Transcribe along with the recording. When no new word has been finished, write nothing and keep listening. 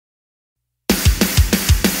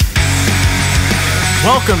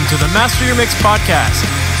Welcome to the Master Your Mix podcast,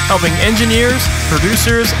 helping engineers,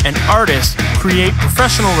 producers, and artists create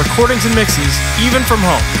professional recordings and mixes, even from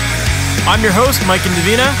home. I'm your host, Mike and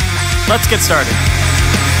Davina. Let's get started.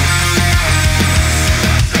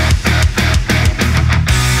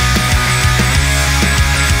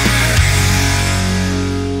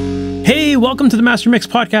 Hey, welcome to the Master Mix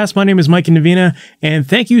podcast. My name is Mike and Davina, and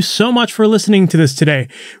thank you so much for listening to this today.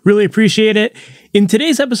 Really appreciate it. In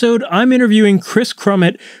today's episode, I'm interviewing Kris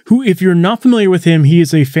Crummett, who, if you're not familiar with him, he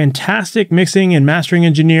is a fantastic mixing and mastering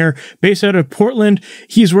engineer based out of Portland.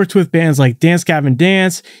 He's worked with bands like Dance Gavin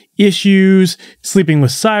Dance, Issues, Sleeping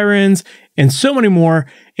with Sirens, and so many more.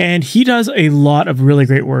 And he does a lot of really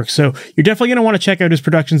great work. So you're definitely going to want to check out his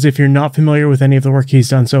productions if you're not familiar with any of the work he's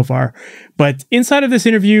done so far. But inside of this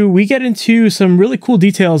interview, we get into some really cool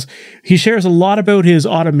details. He shares a lot about his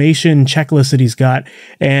automation checklist that he's got.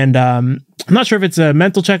 And I'm not sure if it's a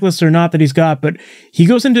mental checklist or not that he's got, but he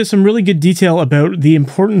goes into some really good detail about the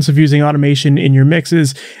importance of using automation in your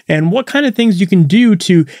mixes and what kind of things you can do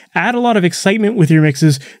to add a lot of excitement with your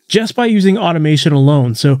mixes just by using automation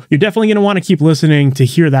alone. So you're definitely going to want to keep listening to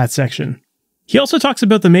hear that section. He also talks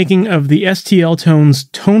about the making of the STL Tones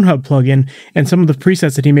ToneHub plugin and some of the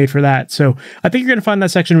presets that he made for that. So I think you're going to find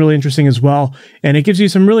that section really interesting as well. And it gives you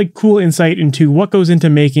some really cool insight into what goes into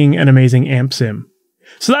making an amazing amp sim.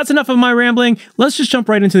 So that's enough of my rambling. Let's just jump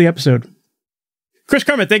right into the episode. Kris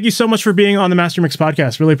Crummett, thank you so much for being on the Master Mix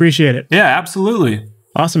podcast. Really appreciate it. Yeah, absolutely.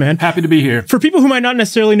 Awesome, man. Happy to be here. For people who might not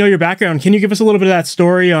necessarily know your background, can you give us a little bit of that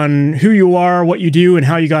story on who you are, what you do, and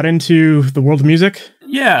how you got into the world of music?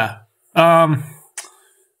 Yeah. The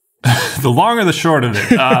long or the short of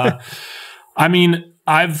it. I mean,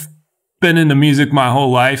 I've been into music my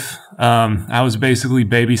whole life. I was basically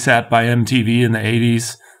babysat by MTV in the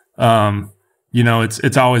 80s. You know,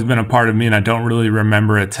 it's always been a part of me, and I don't really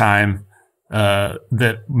remember a time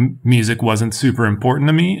that music wasn't super important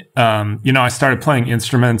to me. You know, I started playing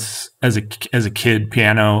instruments as a kid,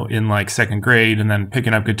 piano in like second grade, and then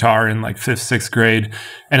picking up guitar in like fifth, sixth grade.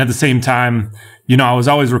 And at the same time, you know, I was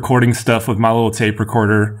always recording stuff with my little tape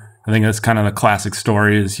recorder. I think that's kind of the classic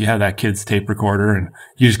story is you have that kid's tape recorder and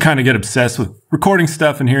you just kind of get obsessed with recording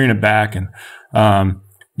stuff and hearing it back. And,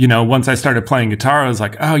 you know, once I started playing guitar, I was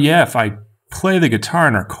like, oh yeah, if I play the guitar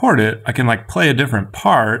and record it, I can like play a different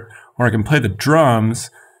part, or I can play the drums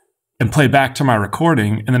and play back to my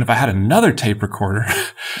recording. And then if I had another tape recorder,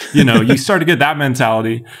 you know, you start to get that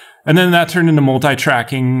mentality. And then that turned into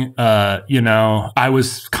multi-tracking. You know, I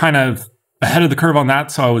was kind of ahead of the curve on that.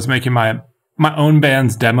 So I was making my own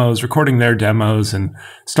band's demos, recording their demos, and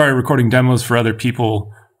started recording demos for other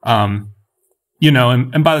people. You know,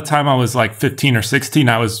 and by the time I was like 15 or 16,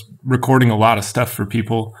 I was recording a lot of stuff for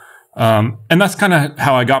people. And that's kind of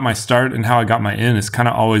how I got my start and how I got my in. It's kind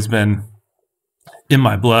of always been in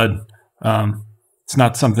my blood. It's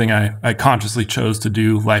not something I consciously chose to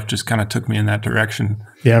do. Life just kind of took me in that direction.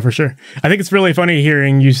 Yeah, for sure. I think it's really funny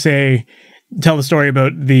hearing you tell the story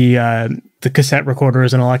about the cassette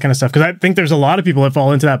recorders and all that kind of stuff, because I think there's a lot of people that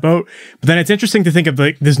fall into that boat. But then it's interesting to think of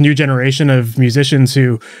like this new generation of musicians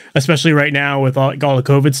who, especially right now with all the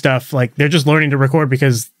COVID stuff, like they're just learning to record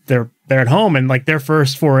because they're at home, and like their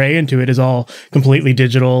first foray into it is all completely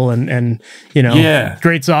digital and you know, yeah,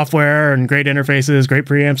 great software and great interfaces, great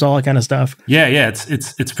preamps, all that kind of stuff. Yeah,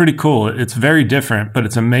 it's pretty cool. It's very different, but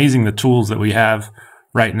it's amazing the tools that we have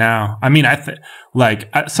right now. I mean,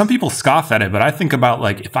 some people scoff at it, but I think about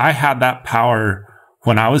like if I had that power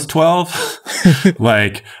when I was 12,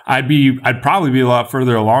 like I'd probably be a lot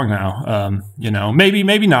further along now. You know, maybe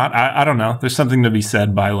not. I don't know. There's something to be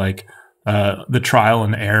said by like the trial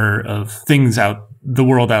and error of things out the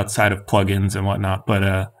world outside of plugins and whatnot.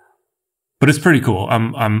 But it's pretty cool.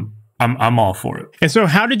 I'm all for it. And so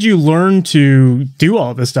how did you learn to do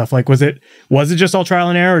all this stuff? Like, was it just all trial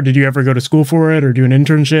and error, or did you ever go to school for it or do an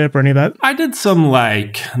internship or any of that? I did some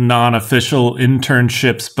like non-official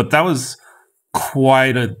internships, but that was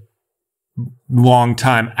quite a long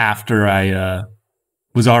time after I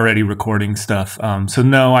was already recording stuff. So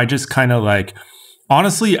no, I just kind of like,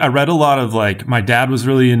 honestly, I read a lot of like, my dad was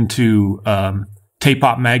really into Tape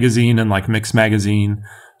Op magazine and like Mix magazine.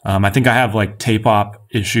 I think I have like Tape Op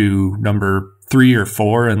issue number 3 or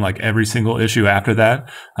 4 and like every single issue after that.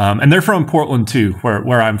 And they're from Portland too,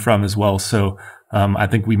 where I'm from as well. So I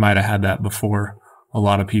think we might have had that before a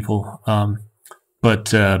lot of people.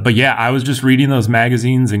 But yeah, I was just reading those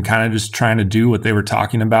magazines and kind of just trying to do what they were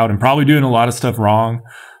talking about and probably doing a lot of stuff wrong.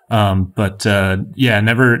 Yeah,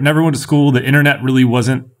 never went to school. The internet really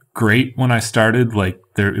wasn't great when I started. Like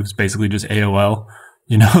it was basically just AOL.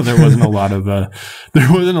 You know, there wasn't a lot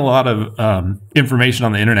of information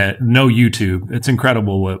on the internet. No YouTube. It's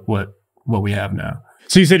incredible what we have now.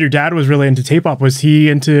 So you said your dad was really into tape op. Was he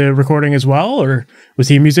into recording as well, or was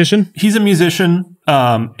he a musician? He's a musician,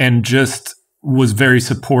 and just was very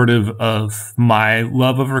supportive of my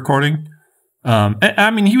love of recording.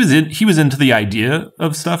 I mean, he was into the idea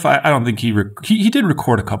of stuff. I don't think he did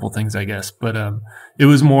record a couple things, I guess, but it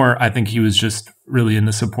was more, I think he was just really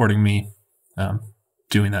into supporting me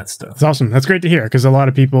doing that stuff. That's awesome. That's great to hear, because a lot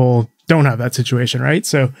of people don't have that situation, right?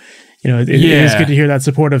 So, you know, it is good to hear that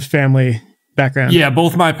supportive family background. Yeah,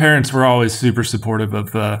 both my parents were always super supportive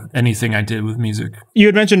of anything I did with music. You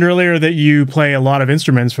had mentioned earlier that you play a lot of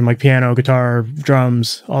instruments, from like piano, guitar,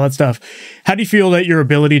 drums, all that stuff. How do you feel that your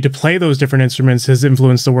ability to play those different instruments has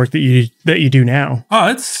influenced the work that you do now? Oh,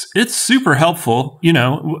 it's super helpful. You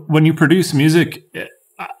know, when you produce music,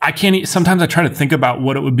 sometimes I try to think about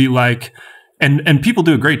what it would be like, and people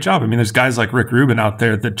do a great job. I mean, there's guys like Rick Rubin out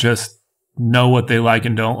there that just know what they like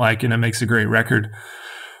and don't like, and it makes a great record.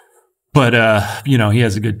 But, you know, he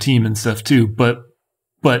has a good team and stuff too. But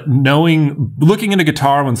looking at a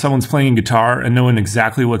guitar when someone's playing guitar and knowing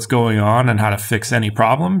exactly what's going on and how to fix any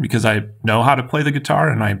problem, because I know how to play the guitar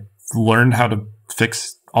and I learned how to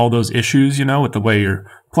fix all those issues, you know, with the way you're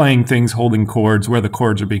playing things, holding chords, where the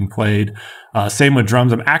chords are being played. Same with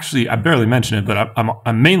drums. I barely mentioned it, but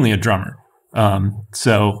I'm mainly a drummer.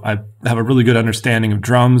 So I have a really good understanding of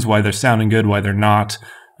drums, why they're sounding good, why they're not.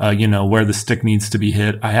 You know, where the stick needs to be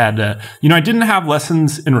hit. I had, I didn't have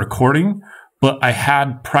lessons in recording, but I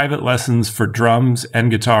had private lessons for drums and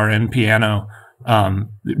guitar and piano.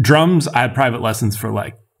 Drums, I had private lessons for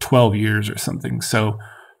like 12 years or something. So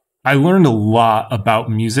I learned a lot about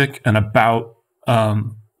music and about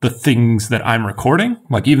the things that I'm recording.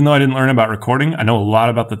 Like, even though I didn't learn about recording, I know a lot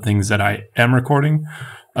about the things that I am recording.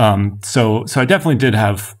 So I definitely did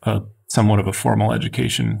have somewhat of a formal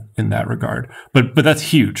education in that regard, but that's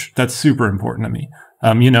huge. That's super important to me.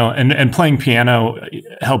 And playing piano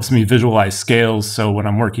helps me visualize scales. So when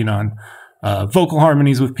I'm working on vocal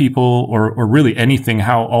harmonies with people, or really anything,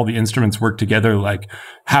 how all the instruments work together, like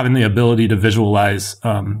having the ability to visualize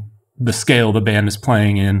the scale the band is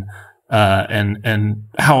playing in, and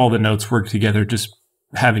how all the notes work together. Just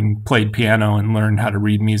having played piano and learned how to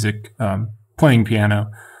read music, playing piano,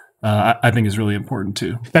 I think is really important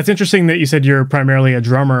too. That's interesting that you said you're primarily a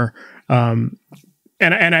drummer. And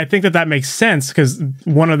I think that makes sense, because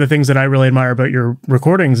one of the things that I really admire about your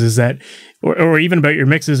recordings is that, or even about your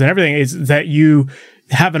mixes and everything, is that you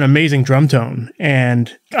have an amazing drum tone.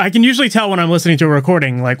 And I can usually tell when I'm listening to a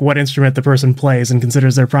recording, like what instrument the person plays and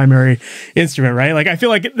considers their primary instrument, right? Like, I feel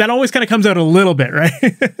like that always kind of comes out a little bit, right?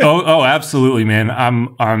 Oh, absolutely, man.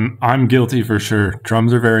 I'm guilty for sure.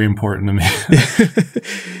 Drums are very important to me.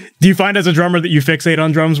 Do you find as a drummer that you fixate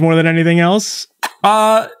on drums more than anything else?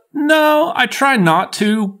 No, I try not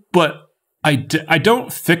to, but I definitely don't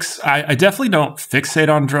fixate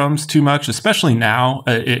on drums too much, especially now.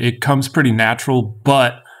 It comes pretty natural,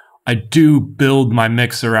 but I do build my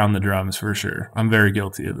mix around the drums for sure. I'm very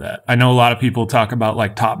guilty of that. I know a lot of people talk about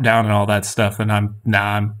like top down and all that stuff, and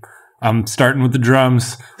I'm starting with the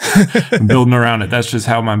drums and building around it. That's just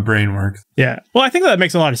how my brain works. Yeah. Well, I think that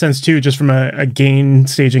makes a lot of sense too, just from a gain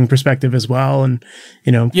staging perspective as well. And,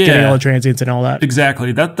 getting all the transients and all that.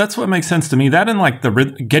 Exactly. That's what makes sense to me. That and like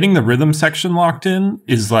getting the rhythm section locked in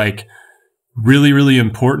is like really, really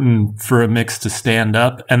important for a mix to stand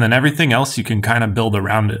up. And then everything else you can kind of build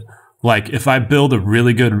around it. Like, if I build a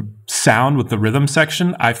really good sound with the rhythm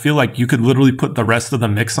section, I feel like you could literally put the rest of the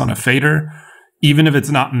mix on a fader, even if it's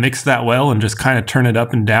not mixed that well, and just kind of turn it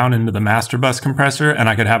up and down into the master bus compressor, and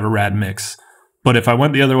I could have a rad mix. But if I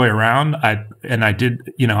went the other way around, I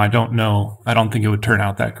don't think it would turn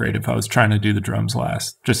out that great if I was trying to do the drums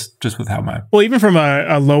last, just with how well, even from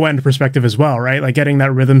a low end perspective as well, right? Like getting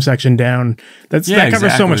that rhythm section down, that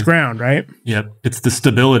covers so much ground, right? Yep. It's the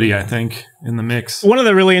stability, I think, in the mix. One of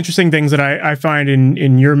the really interesting things that I find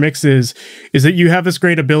in your mixes is that you have this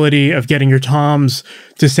great ability of getting your toms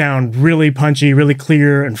to sound really punchy, really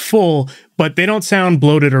clear and full, but they don't sound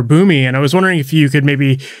bloated or boomy. And I was wondering if you could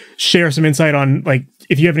maybe share some insight on, like,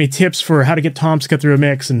 if you have any tips for how to get toms to get through a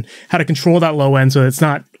mix and how to control that low end so it's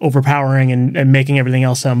not overpowering and making everything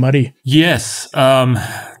else sound muddy. Yes.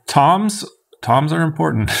 Toms are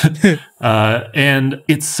important. And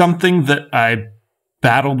it's something that I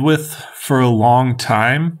battled with for a long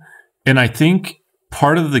time. And I think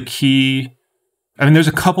part of the key, there's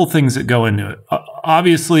a couple things that go into it.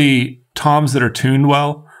 Obviously, toms that are tuned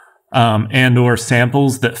well, and or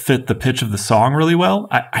samples that fit the pitch of the song really well.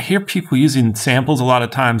 I hear people using samples a lot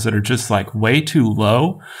of times that are just like way too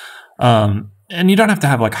low. And and you don't have to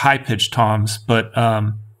have like high pitched toms, but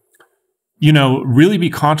you know, really be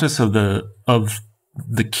conscious of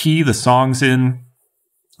the key the song's in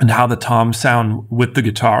and how the toms sound with the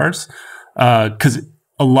guitars. Because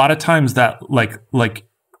a lot of times that like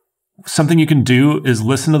something you can do is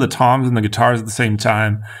listen to the toms and the guitars at the same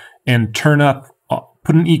time and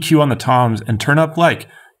put an EQ on the toms and turn up like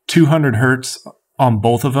 200 hertz on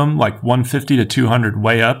both of them, like 150 to 200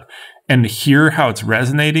 way up, and hear how it's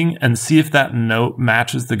resonating and see if that note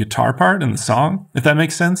matches the guitar part in the song, if that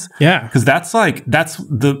makes sense. Yeah. Because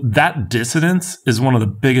that dissonance is one of the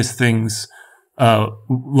biggest things.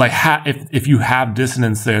 If you have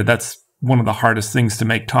dissonance there, that's one of the hardest things to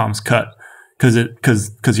make toms cut,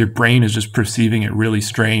 because your brain is just perceiving it really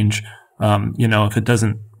strange, you know, if it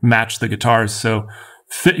doesn't match the guitars. So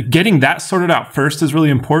getting that sorted out first is really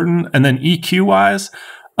important. And then EQ wise,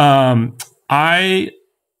 I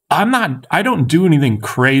don't do anything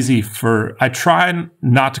crazy I try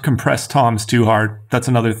not to compress toms too hard. That's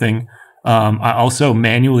another thing. I also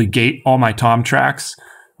manually gate all my tom tracks,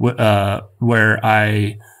 where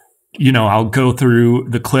I'll go through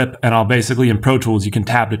the clip and I'll basically, in Pro Tools, you can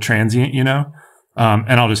tab to transient, you know,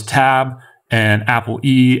 and I'll just tab and Apple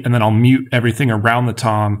E, and then I'll mute everything around the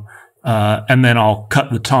tom. And then I'll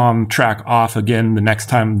cut the tom track off again the next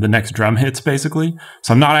time the next drum hits, basically.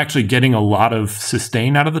 So I'm not actually getting a lot of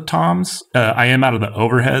sustain out of the toms. I am out of the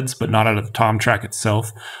overheads, but not out of the tom track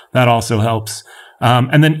itself. That also helps.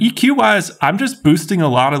 And then EQ wise, I'm just boosting a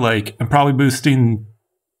lot of I'm probably boosting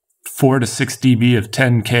 4 to 6 dB of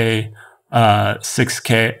 10K,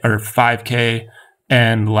 6K or 5K,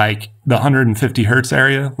 and like the 150 hertz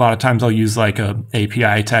area. A lot of times I'll use like a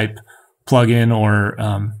API type plugin or,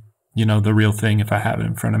 the real thing if I have it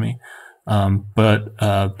in front of me.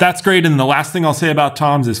 But that's great. And the last thing I'll say about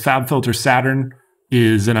toms is FabFilter Saturn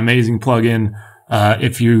is an amazing plugin.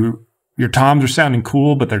 If your toms are sounding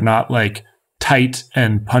cool, but they're not like tight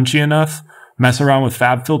and punchy enough, mess around with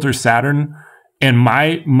FabFilter Saturn. And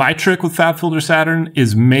my trick with FabFilter Saturn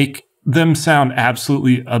is make them sound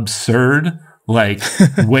absolutely absurd, like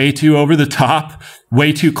way too over the top,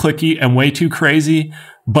 way too clicky and way too crazy.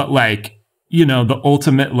 But like, the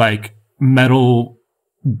ultimate like metal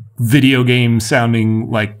video game sounding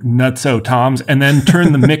like nutso toms, and then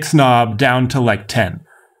turn the mix knob down to like 10.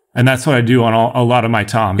 And that's what I do on a lot of my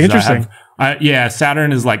toms. Interesting.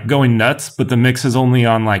 Saturn is like going nuts, but the mix is only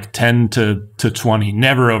on like 10 to 20,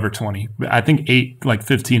 never over 20. I think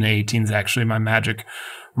 15 to 18 is actually my magic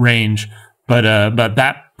range. But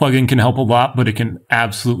that plugin can help a lot, but it can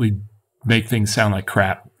absolutely make things sound like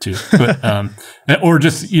crap too. But or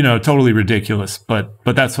just, totally ridiculous. But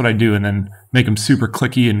that's what I do, and then make them super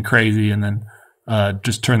clicky and crazy, and then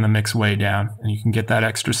just turn the mix way down, and you can get that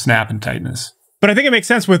extra snap and tightness. But I think it makes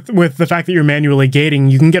sense with the fact that you're manually gating.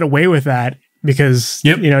 You can get away with that because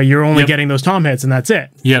you're only getting those tom hits, and that's it.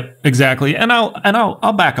 Yep, exactly. And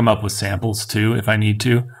I'll back them up with samples too if I need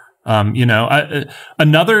to. Another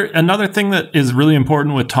thing that is really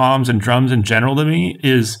important with toms and drums in general to me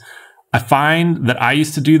is I find that I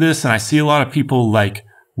used to do this, and I see a lot of people like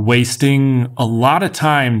wasting a lot of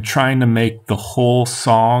time trying to make the whole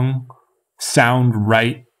song sound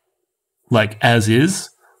right, like as is.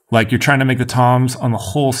 Like you're trying to make the toms on the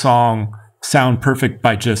whole song sound perfect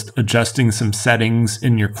by just adjusting some settings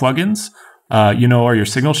in your plugins, or your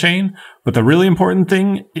signal chain. But the really important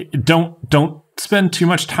thing, don't spend too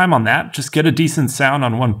much time on that. Just get a decent sound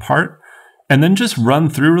on one part, and then just run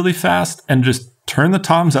through really fast and just turn the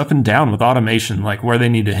toms up and down with automation, like where they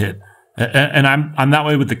need to hit. And I'm that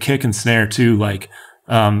way with the kick and snare too. Like,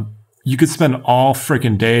 you could spend all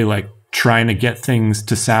freaking day like trying to get things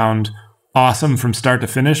to sound awesome from start to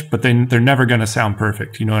finish, but they're never going to sound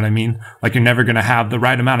perfect. You know what I mean? Like you're never going to have the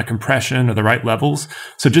right amount of compression or the right levels.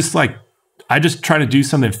 So just like, I just try to do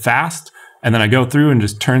something fast, and then I go through and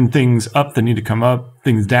just turn things up that need to come up,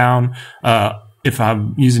 things down. If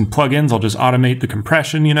I'm using plugins, I'll just automate the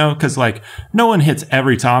compression, because like no one hits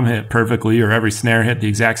every tom hit perfectly or every snare hit the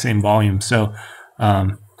exact same volume. So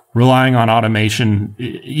relying on automation,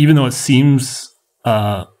 even though it seems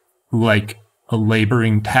like a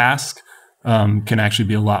laboring task, can actually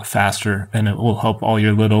be a lot faster, and it will help all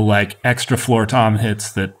your little like extra floor tom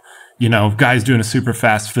hits that, guys doing a super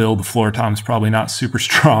fast fill, the floor tom's probably not super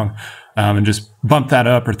strong, and just bump that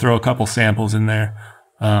up or throw a couple samples in there.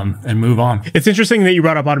 And move on. It's interesting that you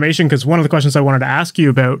brought up automation, because one of the questions I wanted to ask you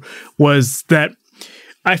about was that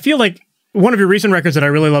I feel like one of your recent records that I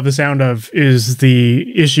really love the sound of is the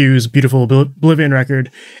Issues Beautiful Oblivion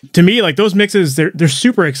record. To me, like those mixes, they're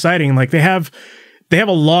super exciting. Like they have they have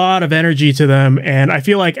a lot of energy to them. And I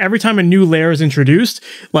feel like every time a new layer is introduced,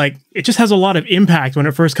 like it just has a lot of impact when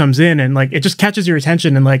it first comes in, and like it just catches your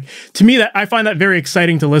attention. And like, to me, that I find that very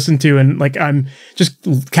exciting to listen to. And like, I'm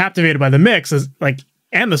just captivated by the mix, as like,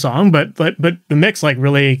 and the song, but the mix like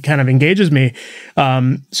really kind of engages me.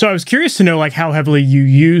 So I was curious to know like how heavily you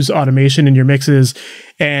use automation in your mixes,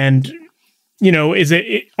 and you know,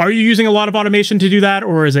 are you using a lot of automation to do that,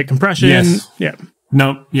 or is it compression? Yes. Yeah.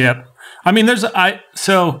 No. Yeah. I mean,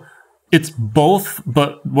 so it's both,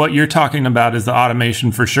 but what you're talking about is the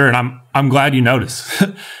automation for sure. And I'm glad you noticed,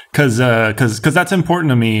 cause that's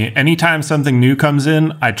important to me. Anytime something new comes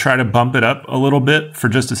in, I try to bump it up a little bit for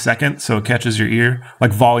just a second, so it catches your ear,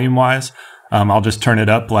 like volume wise. I'll just turn it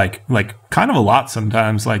up like kind of a lot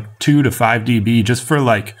sometimes, like 2 to 5 dB, just for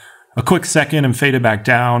like a quick second, and fade it back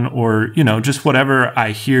down, or, you know, just whatever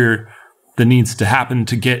I hear that needs to happen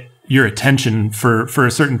to get your attention for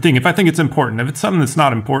a certain thing. If I think it's important, if it's something that's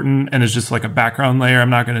not important and it's just like a background layer, I'm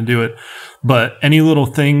not going to do it. But any little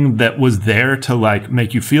thing that was there to like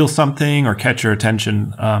make you feel something or catch your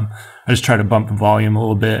attention, I just try to bump the volume a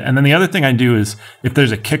little bit. And then the other thing I do is, if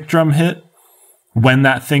there's a kick drum hit, when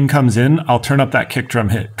that thing comes in, I'll turn up that kick drum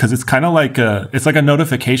hit, because it's kind of like it's like a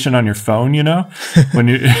notification on your phone, you know, when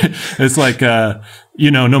you, it's like,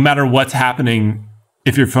 you know, no matter what's happening,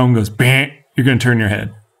 if your phone goes bang, you're going to turn your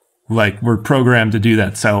head. Like, we're programmed to do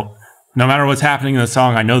that. So no matter what's happening in the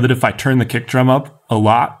song, I know that if I turn the kick drum up a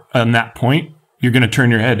lot on that point, you're going to turn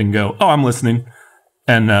your head and go, oh, I'm listening.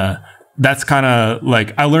 And that's kind of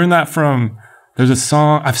like, I learned that from, there's a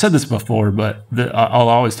song, I've said this before, but I'll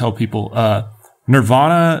always tell people,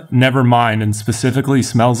 Nirvana, Nevermind, and specifically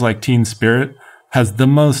Smells Like Teen Spirit, has the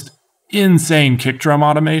most insane kick drum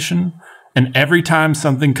automation. And every time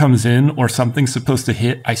something comes in or something's supposed to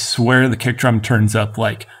hit, I swear the kick drum turns up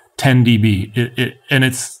like 10 dB. And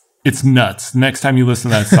it's nuts. Next time you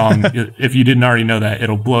listen to that song, if you didn't already know that,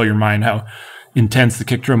 it'll blow your mind how intense the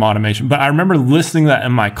kick drum automation. But I remember listening to that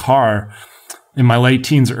in my car in my late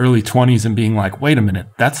teens, early 20s, and being like, wait a minute,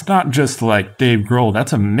 that's not just like Dave Grohl,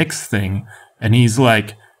 that's a mix thing. And he's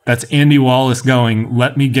like, that's Andy Wallace going,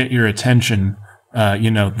 let me get your attention.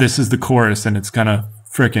 You know, this is the chorus and it's gonna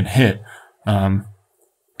freaking hit.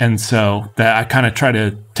 And so that I kind of try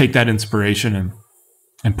to take that inspiration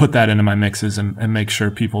and put that into my mixes, and make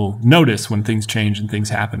sure people notice when things change and things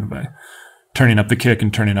happen by turning up the kick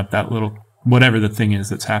and turning up that little, whatever the thing is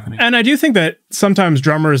that's happening. And I do think that sometimes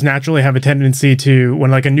drummers naturally have a tendency to,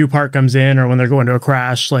 when like a new part comes in, or when they're going to a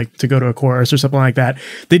crash, like to go to a chorus or something like that,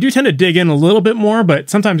 they do tend to dig in a little bit more, but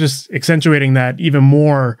sometimes just accentuating that even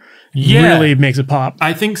more really makes it pop.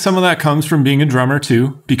 I think some of that comes from being a drummer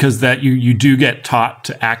too, because that you do get taught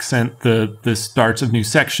to accent the starts of new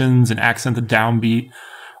sections and accent the downbeat.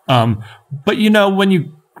 But you know,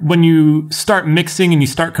 when you start mixing and you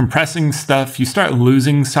start compressing stuff, you start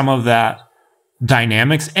losing some of that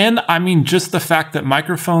dynamics. And I mean, just the fact that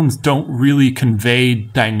microphones don't really convey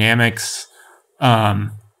dynamics the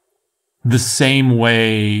same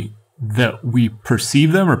way that we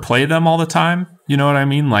perceive them or play them all the time. You know what I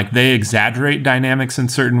mean? Like, they exaggerate dynamics in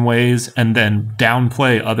certain ways and then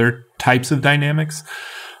downplay other types of dynamics.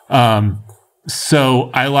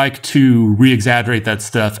 So I like to re-exaggerate that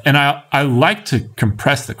stuff. And I like to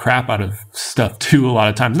compress the crap out of stuff too a lot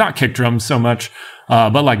of times. Not kick drums so much,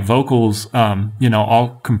 but like vocals, you know,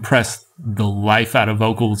 I'll compress the life out of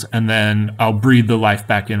vocals and then I'll breathe the life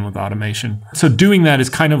back in with automation. So doing that is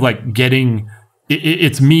kind of like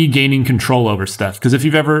it's me gaining control over stuff. Because if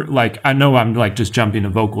you've ever, like, I know I'm like just jumping to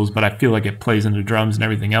vocals, but I feel like it plays into drums and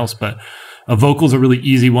everything else. But a vocal's a really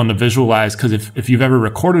easy one to visualize, because if you've ever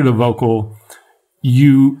recorded a vocal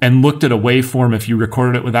and looked at a waveform, if you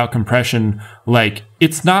recorded it without compression, like,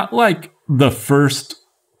 it's not like the first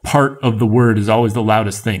part of the word is always the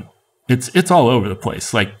loudest thing. It's all over the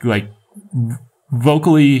place. Like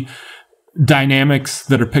vocally, dynamics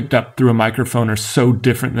that are picked up through a microphone are so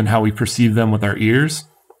different than how we perceive them with our ears.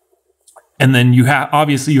 And then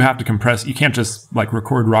obviously you have to compress. You can't just like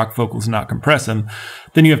record rock vocals and not compress them.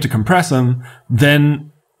 Then you have to compress them.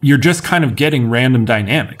 Then you're just kind of getting random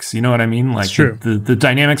dynamics. You know what I mean? Like, the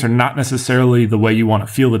dynamics are not necessarily the way you want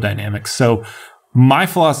to feel the dynamics. So my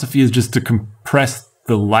philosophy is just to compress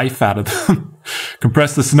the life out of them,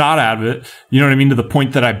 compress the snot out of it. You know what I mean? To the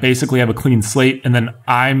point that I basically have a clean slate, and then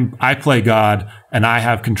I play God and I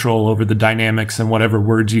have control over the dynamics and whatever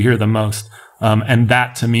words you hear the most. And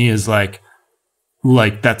that to me is like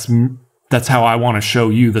that's how I want to show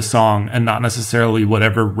you the song, and not necessarily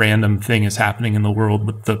whatever random thing is happening in the world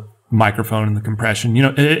with the microphone and the compression, you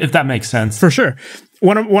know, if that makes sense. For sure.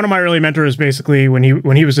 one of my early mentors, basically, when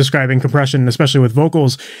he was describing compression, especially with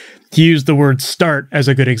vocals, he used the word start as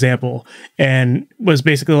a good example, and was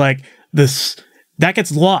basically like, this that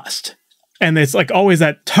gets lost. And it's like always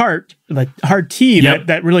that tart, like hard T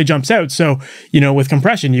that really jumps out. So, with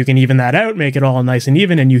compression, you can even that out, make it all nice and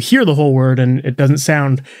even, and you hear the whole word, and it doesn't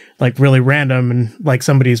sound like really random and like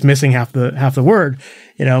somebody's missing half the word.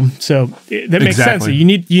 So that makes sense.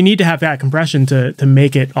 You need to have that compression to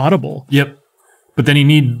make it audible. Yep. But then you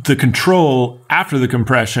need the control after the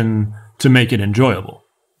compression to make it enjoyable.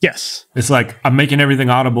 Yes. It's like I'm making everything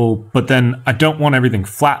audible, but then I don't want everything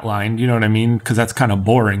flatlined, you know what I mean? Because that's kind of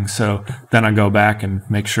boring. So then I go back and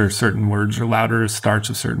make sure certain words are louder, starts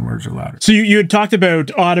of certain words are louder. So you had talked about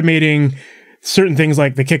automating certain things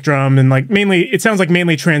like the kick drum and like it sounds like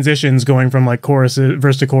mainly transitions going from like chorus,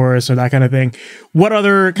 verse to chorus or that kind of thing. What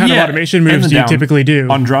other kind of automation moves do you typically do?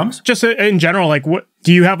 On drums? Just in general, like what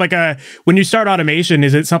do you have like when you start automation,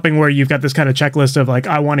 is it something where you've got this kind of checklist of like,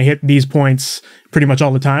 I want to hit these points pretty much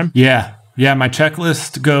all the time? Yeah. Yeah, my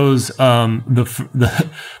checklist goes,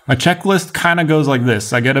 my checklist kind of goes like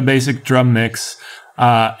this. I get a basic drum mix,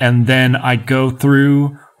 and then I go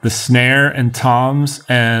through the snare and toms,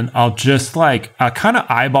 and I'll just I kind of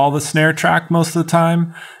eyeball the snare track most of the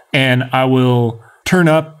time, and I will turn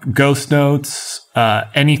up ghost notes,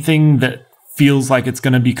 anything that feels like it's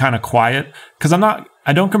going to be kind of quiet, because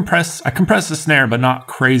I don't compress. I compress the snare, but not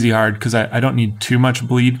crazy hard, because I don't need too much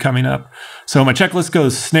bleed coming up. So my checklist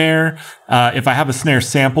goes snare. If I have a snare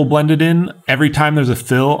sample blended in, every time there's a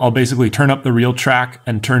fill, I'll basically turn up the real track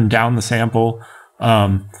and turn down the sample,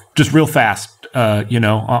 just real fast.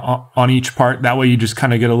 On each part. That way you just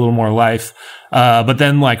kind of get a little more life. But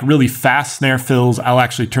then like really fast snare fills, I'll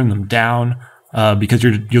actually turn them down, because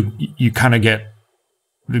you kind of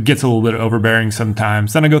it gets a little bit overbearing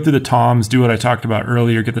sometimes. Then I go through the toms, do what I talked about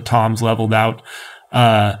earlier, get the toms leveled out.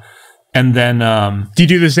 And then, do you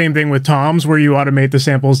do the same thing with toms where you automate the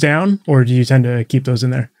samples down, or do you tend to keep those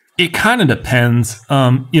in there? It kind of depends.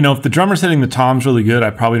 If the drummer's hitting the toms really good, I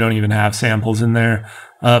probably don't even have samples in there.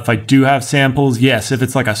 If I do have samples, yes. If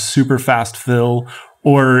it's like a super fast fill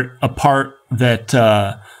or a part that,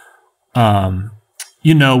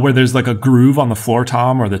 where there's like a groove on the floor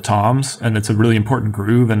tom or the toms, and it's a really important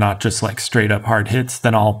groove and not just like straight up hard hits,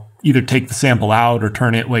 then I'll either take the sample out or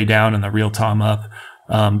turn it way down and the real tom up.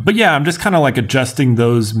 But yeah, I'm just kind of like adjusting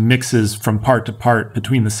those mixes from part to part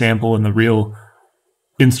between the sample and the real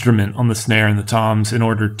instrument on the snare and the toms in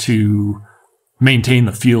order to maintain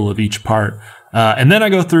the feel of each part. And then I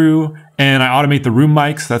go through and I automate the room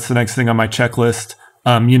mics. That's the next thing on my checklist.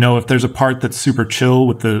 If there's a part that's super chill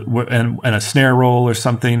with and a snare roll or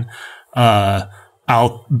something,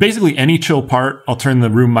 I'll basically any chill part, I'll turn the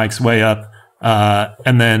room mics way up.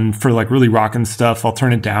 And then for like really rocking stuff, I'll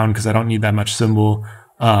turn it down because I don't need that much cymbal.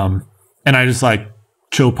 And I just like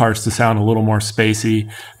chill parts to sound a little more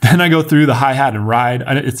spacey. Then I go through the hi-hat and ride.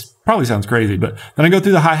 It's probably sounds crazy, but then I go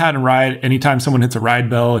through the hi-hat and ride. Anytime someone hits a ride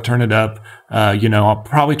bell, I turn it up. I'll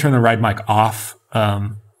probably turn the ride mic off.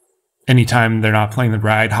 Anytime they're not playing the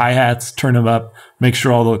ride. Hi-hats, turn them up, make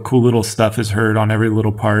sure all the cool little stuff is heard on every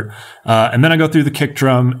little part. And then I go through the kick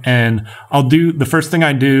drum, and the first thing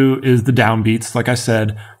I do is the downbeats, like I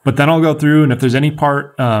said, but then I'll go through, and if there's any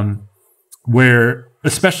part where,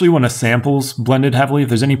 especially when a sample's blended heavily, if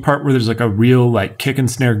there's any part where there's like a real like kick and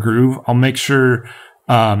snare groove, I'll make sure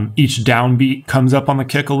each downbeat comes up on the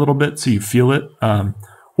kick a little bit so you feel it.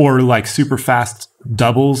 Or like super fast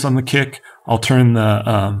doubles on the kick, I'll turn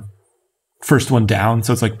the first one down,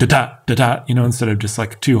 so it's like da-da, da-da, instead of just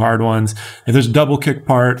like two hard ones. If there's a double kick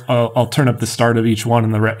part, I'll turn up the start of each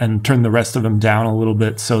one and turn the rest of them down a little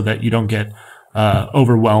bit so that you don't get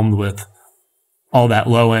overwhelmed with all that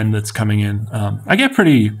low end that's coming in. I get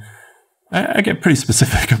pretty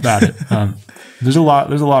specific about it. There's a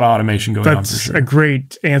lot of automation going on for sure. That's a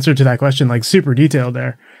great answer to that question, like super detailed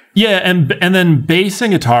there. Yeah, and then bass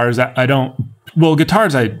and guitars,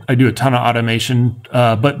 guitars I do a ton of automation,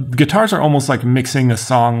 but guitars are almost like mixing a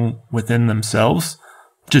song within themselves,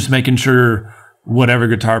 just making sure whatever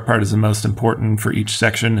guitar part is the most important for each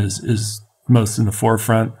section is most in the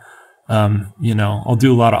forefront. I'll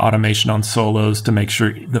do a lot of automation on solos to make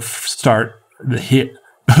sure the hit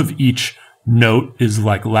of each note is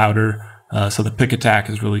like louder, so the pick attack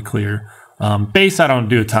is really clear. Bass, I don't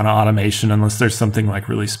do a ton of automation unless there's something like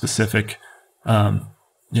really specific, and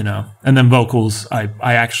then vocals, I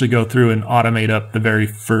actually go through and automate up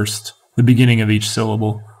the beginning of each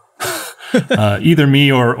syllable. Either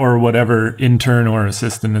me or whatever intern or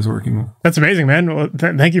assistant is working. That's amazing, man. Well,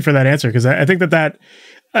 thank you for that answer, because I think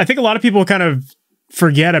I think a lot of people kind of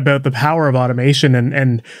forget about the power of automation,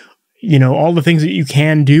 and all the things that you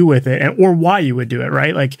can do with it, or why you would do it,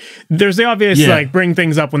 right? Like there's the obvious, like bring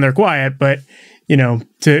things up when they're quiet, but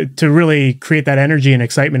to really create that energy and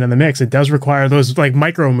excitement in the mix, it does require those like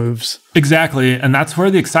micro moves. Exactly. And that's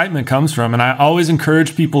where the excitement comes from. And I always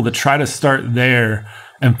encourage people to try to start there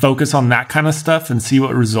and focus on that kind of stuff and see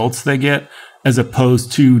what results they get, as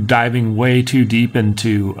opposed to diving way too deep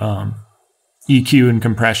into EQ and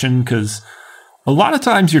compression. Because a lot of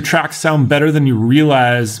times your tracks sound better than you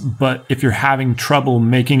realize, but if you're having trouble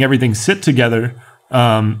making everything sit together,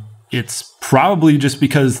 it's probably just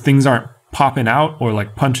because things aren't popping out or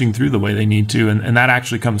like punching through the way they need to. And that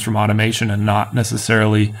actually comes from automation and not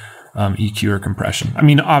necessarily EQ or compression. I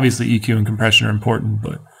mean, obviously EQ and compression are important,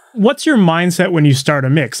 but what's your mindset when you start a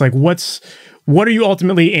mix? Like what are you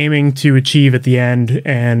ultimately aiming to achieve at the end?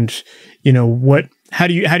 And how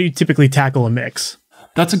do you typically tackle a mix?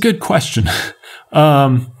 That's a good question.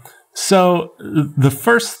 So the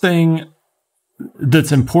first thing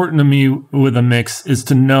that's important to me with a mix is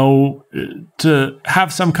to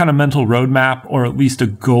have some kind of mental roadmap, or at least a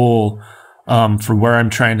goal for where I'm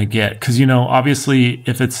trying to get. Because, obviously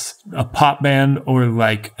if it's a pop band or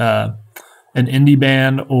like an indie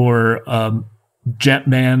band or a gent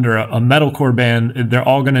band or a metalcore band, they're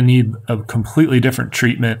all going to need a completely different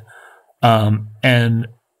treatment. And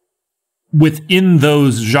within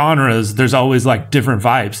those genres, there's always like different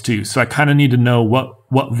vibes too. So I kind of need to know what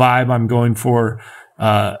vibe I'm going for,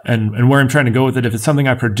 and where I'm trying to go with it. If it's something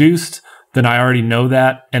I produced, then I already know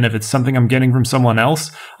that. And if it's something I'm getting from someone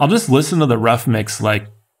else, I'll just listen to the rough mix like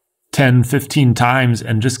 10, 15 times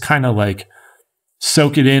and just kind of like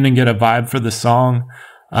soak it in and get a vibe for the song.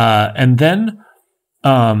 And then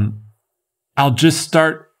I'll just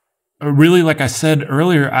start really, like I said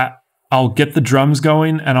earlier, I'll get the drums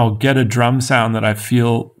going and I'll get a drum sound that I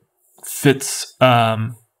feel fits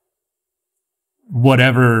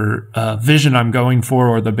whatever vision I'm going for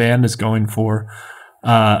or the band is going for.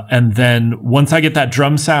 And then once I get that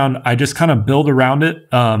drum sound, I just kind of build around it.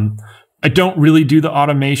 I don't really do the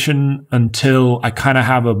automation until I kind of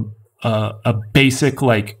have a basic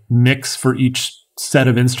like mix for each set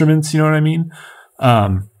of instruments. You know what I mean?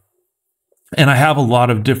 And I have a lot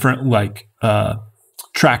of different like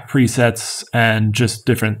track presets and just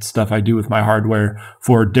different stuff I do with my hardware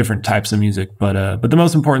for different types of music. But the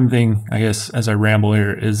most important thing, I guess, as I ramble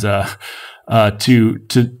here, is to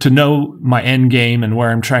know my end game and where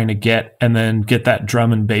I'm trying to get, and then get that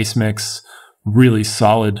drum and bass mix really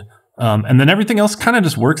solid. And then everything else kind of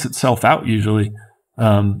just works itself out usually.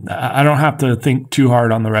 I don't have to think too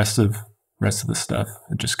hard on the rest of the stuff.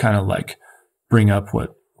 I just kind of like bring up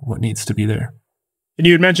what needs to be there. And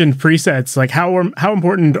you had mentioned presets. Like how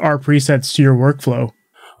important are presets to your workflow?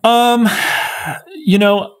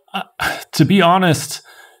 To be honest,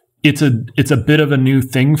 it's a bit of a new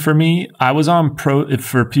thing for me. I was on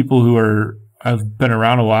for people who have been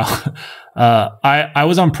around a while. I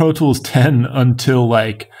was on Pro Tools 10 until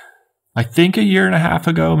like, I think a year and a half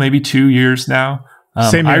ago, maybe 2 years now.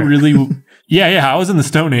 Same here. I really, I was in the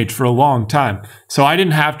Stone Age for a long time. So I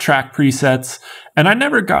didn't have track presets, and I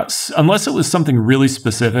never got, unless it was something really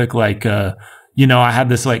specific, like, I had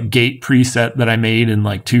this like gate preset that I made in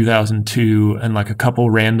like 2002 and like a couple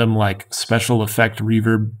random like special effect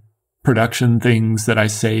reverb production things that I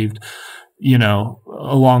saved,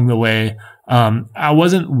 along the way. I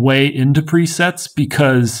wasn't way into presets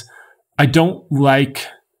because I don't like,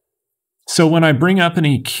 so when I bring up an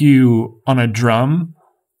EQ on a drum,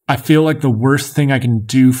 I feel like the worst thing I can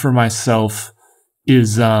do for myself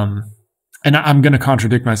is, and I'm going to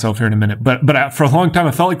contradict myself here in a minute, but for a long time,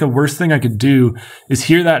 I felt like the worst thing I could do is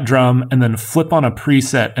hear that drum and then flip on a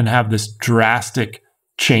preset and have this drastic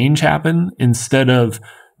change happen, instead of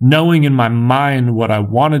knowing in my mind what I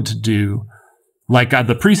wanted to do. Like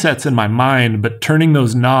the presets in my mind, but turning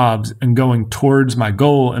those knobs and going towards my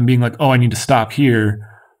goal and being like, oh, I need to stop here,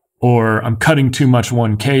 or I'm cutting too much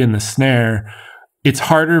 1K in the snare. It's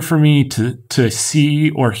harder for me to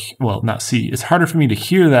see, or, well, not see. It's harder for me to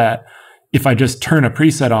hear that if I just turn a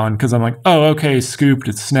preset on, because I'm like, oh, okay, scooped,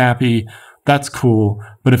 it's snappy, that's cool.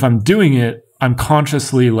 But if I'm doing it, I'm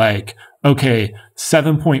consciously like, okay,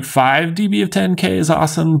 7.5 dB of 10K is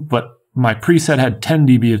awesome, but my preset had 10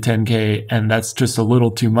 dB of 10K, and that's just a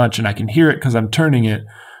little too much, and I can hear it because I'm turning it,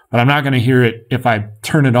 but I'm not going to hear it if I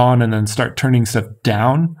turn it on and then start turning stuff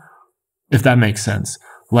down, if that makes sense.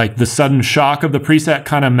 Like the sudden shock of the preset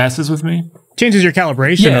kind of messes with me. Changes your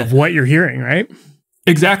calibration of what you're hearing, right?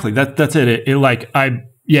 Exactly. That's it.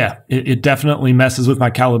 It definitely messes with my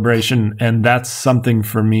calibration, and that's something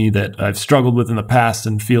for me that I've struggled with in the past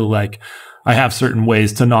and feel like I have certain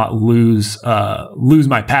ways to not lose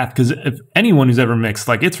my path. Because if anyone who's ever mixed,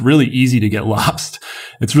 like, it's really easy to get lost.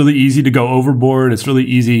 It's really easy to go overboard. It's really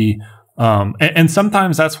easy. And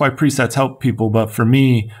sometimes that's why presets help people. But for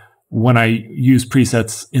me, when I use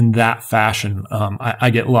presets in that fashion, I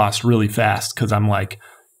get lost really fast because I'm like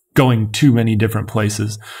going too many different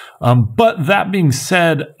places. But that being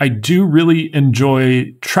said, I do really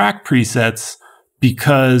enjoy track presets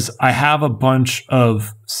because I have a bunch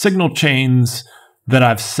of signal chains that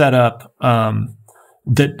I've set up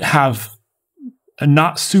that have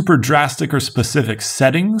not super drastic or specific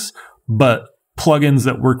settings, but plugins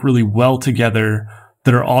that work really well together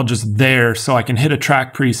that are all just there. So I can hit a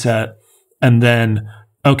track preset and then,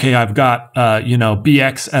 okay, I've got,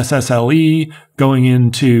 BX SSLE going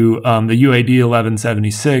into the UAD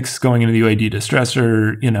 1176, going into the UAD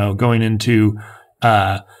distressor, going into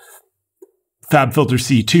FabFilter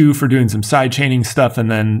C2 for doing some side chaining stuff, and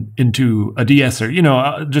then into a de-esser,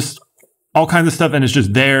 just all kinds of stuff. And it's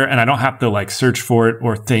just there, and I don't have to like search for it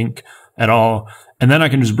or think at all. And then I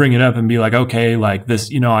can just bring it up and be like, okay, like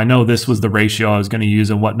this, I know this was the ratio I was going to use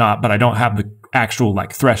and whatnot, but I don't have the actual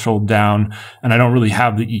like threshold down, and I don't really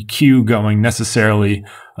have the EQ going necessarily,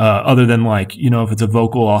 other than like, if it's a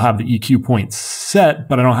vocal, I'll have the EQ points set,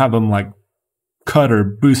 but I don't have them like cut or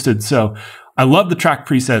boosted. So I love the track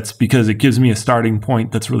presets because it gives me a starting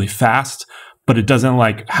point that's really fast, but it doesn't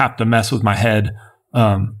like have to mess with my head,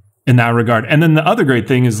 in that regard. And then the other great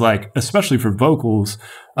thing is like, especially for vocals,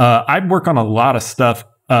 I work on a lot of stuff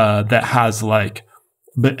that has like,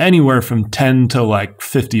 but anywhere from 10 to like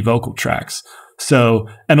 50 vocal tracks. So,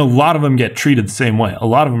 and a lot of them get treated the same way. A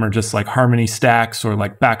lot of them are just like harmony stacks or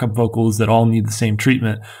like backup vocals that all need the same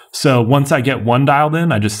treatment. So once I get one dialed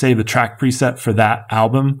in, I just save the track preset for that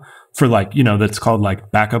album for like, that's called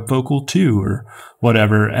like backup vocal 2 or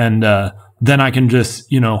whatever. And then I can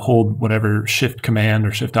just, hold whatever shift command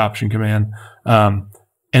or shift option command,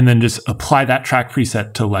 and then just apply that track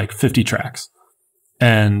preset to like 50 tracks.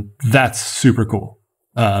 And that's super cool.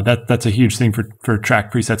 That's a huge thing for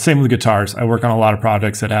track presets. Same with guitars. I work on a lot of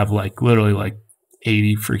projects that have like literally like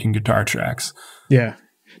 80 freaking guitar tracks. Yeah.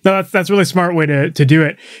 No, that's a really smart way to do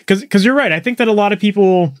it. Cause you're right. I think that a lot of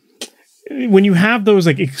people, when you have those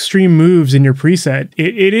like extreme moves in your preset,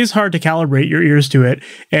 it is hard to calibrate your ears to it.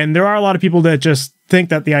 And there are a lot of people that just think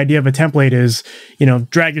that the idea of a template is,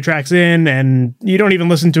 drag your tracks in and you don't even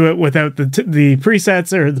listen to it without the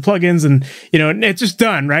presets or the plugins, and, it's just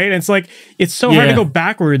done, right? And it's like, it's so hard to go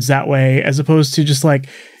backwards that way, as opposed to just like,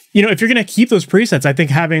 if you're going to keep those presets, I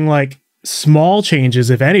think having like small changes,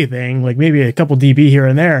 if anything, like maybe a couple dB here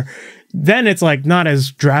and there, then it's like not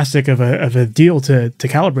as drastic of a deal to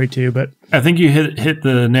calibrate to. But I think you hit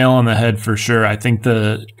the nail on the head for sure. I think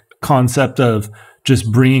the concept of just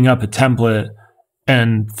bringing up a template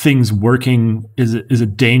and things working is a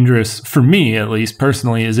dangerous, for me at least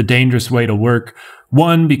personally, is a dangerous way to work.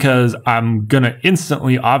 One, because I'm going to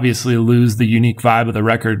instantly obviously lose the unique vibe of the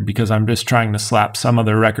record because I'm just trying to slap some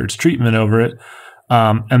other record's treatment over it.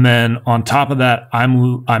 And then on top of that,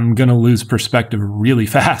 I'm going to lose perspective really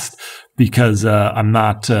fast because I'm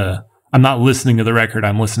not listening to the record.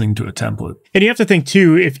 I'm listening to a template. And you have to think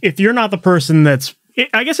too, if you're not the person that's,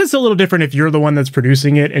 I guess it's a little different if you're the one that's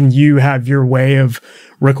producing it and you have your way of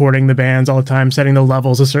recording the bands all the time, setting the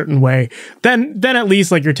levels a certain way, then at least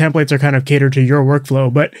like your templates are kind of catered to your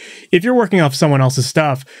workflow. But if you're working off someone else's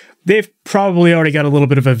stuff, they've probably already got a little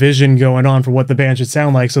bit of a vision going on for what the band should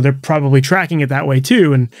sound like. So they're probably tracking it that way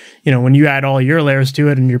too. And, when you add all your layers to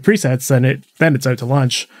it and your presets, then it's out to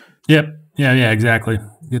lunch. Yep. Yeah, exactly.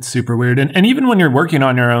 It's super weird. And even when you're working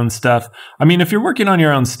on your own stuff, I mean, if you're working on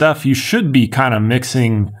your own stuff, you should be kind of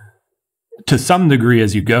mixing to some degree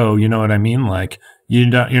as you go. You know what I mean? Like you're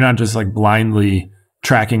not just like blindly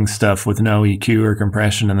tracking stuff with no EQ or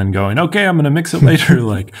compression and then going, okay, I'm going to mix it later.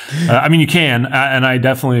 Like, I mean, you can, and I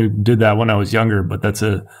definitely did that when I was younger, but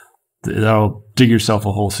that'll dig yourself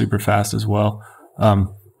a hole super fast as well.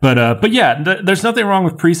 But yeah, there's nothing wrong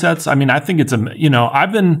with presets. I mean, I think it's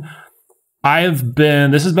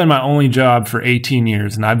this has been my only job for 18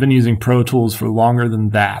 years, and I've been using Pro Tools for longer than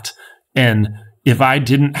that. And if I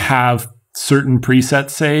didn't have certain presets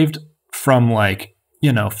saved from like,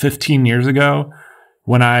 15 years ago,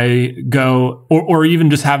 when I go, or even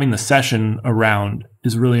just having the session around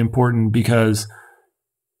is really important, because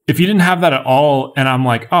if you didn't have that at all, and I'm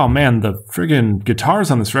like, oh man, the friggin' guitars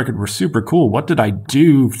on this record were super cool. What did I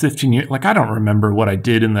do 15 years? Like, I don't remember what I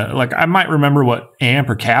did I might remember what amp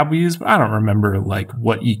or cab we used, but I don't remember like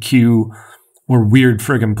what EQ or weird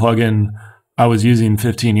friggin' plugin I was using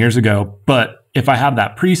 15 years ago. But if I have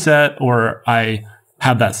that preset, or I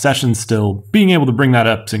have that session still, being able to bring that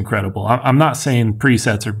up is incredible. I'm not saying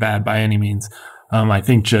presets are bad by any means. I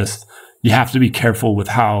think just you have to be careful with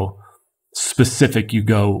how specific you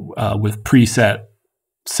go with preset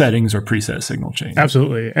settings or preset signal change.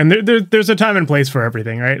 Absolutely. And there's a time and place for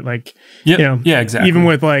everything, right? Like, yep. you know, yeah, exactly. Even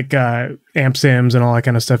with like amp sims and all that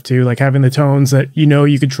kind of stuff too, like having the tones that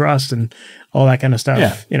you could trust and all that kind of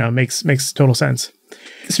stuff, makes total sense.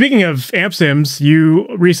 Speaking of amp sims, you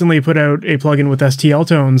recently put out a plugin with STL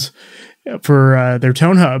Tones for their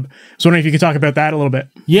ToneHub. So wondering if you could talk about that a little bit.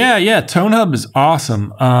 Yeah. ToneHub is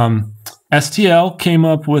awesome. STL came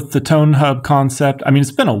up with the ToneHub concept. I mean,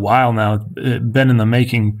 it's been a while now, it's been in the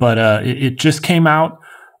making, but it just came out.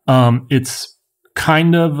 It's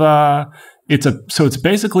kind of it's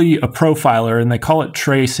basically a profiler, and they call it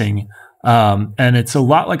tracing. And it's a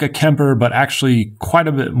lot like a Kemper, but actually quite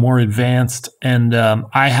a bit more advanced. And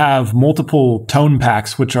I have multiple tone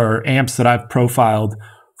packs, which are amps that I've profiled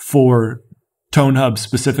for ToneHub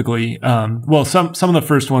specifically. Well, some of the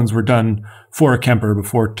first ones were done for a Kemper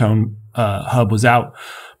before ToneHub was out.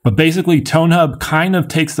 But basically, ToneHub kind of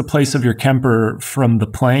takes the place of your Kemper from the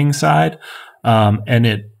playing side, and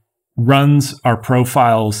it runs our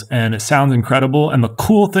profiles, and it sounds incredible. And the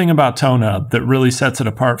cool thing about ToneHub that really sets it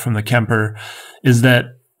apart from the Kemper is that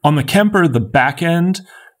on the Kemper, the back end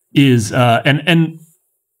is, and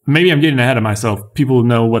maybe I'm getting ahead of myself. People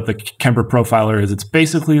know what the Kemper profiler is. It's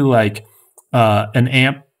basically like an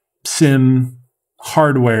amp sim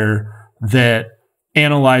hardware that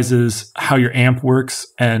analyzes how your amp works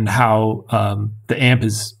and how the amp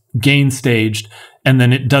is gain staged, and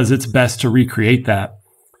then it does its best to recreate that.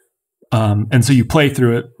 And so you play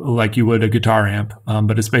through it like you would a guitar amp,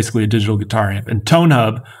 but it's basically a digital guitar amp. And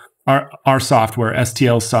ToneHub, our software,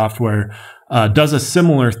 STL software, does a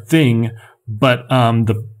similar thing, but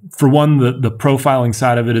for one, the profiling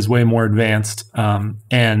side of it is way more advanced,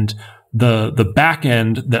 and the back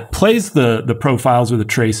end that plays the profiles or the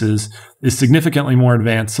traces is significantly more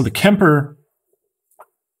advanced. So the Kemper,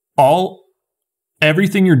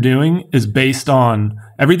 everything you're doing is based on,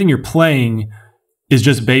 everything you're playing is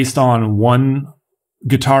just based on one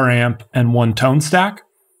guitar amp and one tone stack.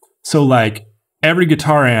 So like every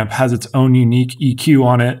guitar amp has its own unique EQ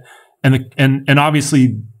on it, and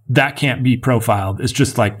obviously that can't be profiled. It's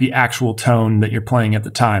just like the actual tone that you're playing at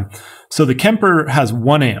the time. So the Kemper has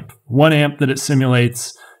one amp that it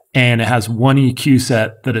simulates, and it has one EQ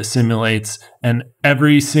set that it simulates, and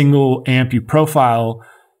every single amp you profile,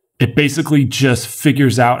 it basically just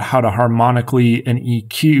figures out how to harmonically and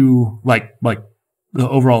EQ, like the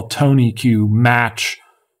overall tone EQ, match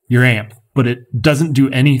your amp. But it doesn't do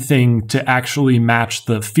anything to actually match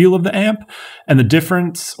the feel of the amp. And the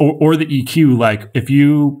difference, or the EQ, like if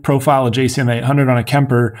you profile a JCM 800 on a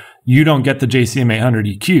Kemper, you don't get the JCM 800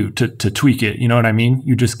 EQ to tweak it. You know what I mean?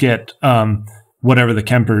 You just get whatever the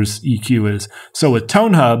Kemper's EQ is. So with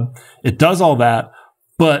ToneHub, it does all that,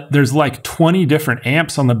 but there's like 20 different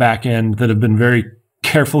amps on the back end that have been very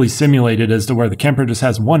carefully simulated as to where the Kemper just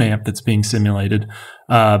has one amp that's being simulated.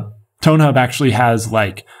 ToneHub actually has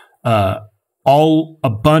like a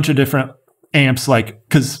bunch of different amps, like,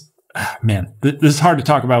 because man, this is hard to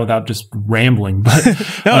talk about without just rambling. But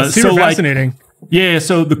no, it's super fascinating. Yeah,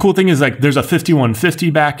 so the cool thing is like there's a 5150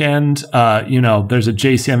 back end, there's a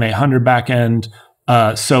JCM 800 back end.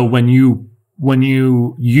 So when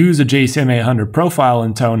you use a JCM 800 profile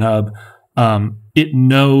in ToneHub, it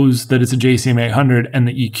knows that it's a JCM 800, and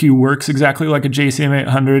the EQ works exactly like a JCM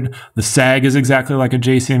 800. The sag is exactly like a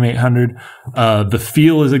JCM 800. The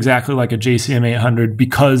feel is exactly like a JCM 800,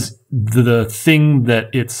 because the thing that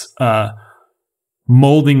it's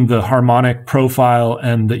molding the harmonic profile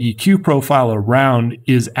and the EQ profile around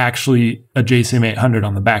is actually a JCM 800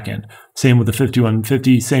 on the back end. Same with the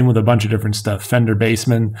 5150, same with a bunch of different stuff, Fender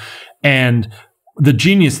Bassman. And the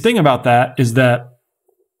genius thing about that is that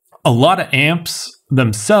a lot of amps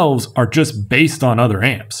themselves are just based on other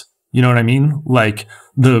amps. You know what I mean? Like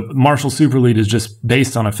the Marshall Super Lead is just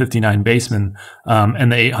based on a 59 Bassman,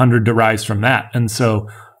 and the 800 derives from that. And so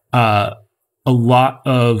a lot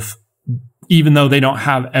of, even though they don't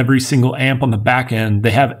have every single amp on the back end,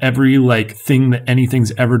 they have every like thing that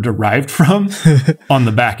anything's ever derived from on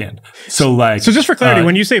the back end. So just for clarity,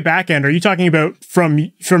 when you say back end, are you talking about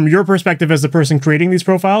from your perspective as the person creating these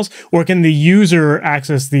profiles, or can the user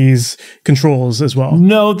access these controls as well?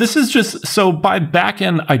 No, this is just, so by back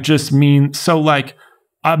end, I just mean, so like,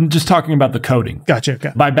 I'm just talking about the coding. Gotcha.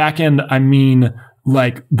 Okay. By back end, I mean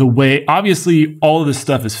like the way, obviously all of this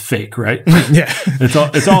stuff is fake, right? Yeah.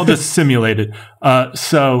 It's all just simulated.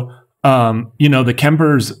 The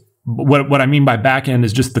Kemper's what I mean by back end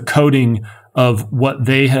is just the coding of what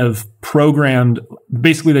they have programmed.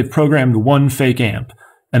 Basically, they've programmed one fake amp,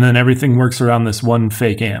 and then everything works around this one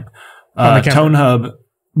fake amp. ToneHub,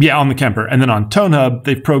 yeah, on the Kemper. And then on ToneHub,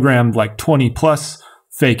 they've programmed like 20 plus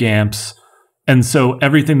fake amps. And so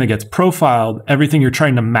everything that gets profiled, everything you're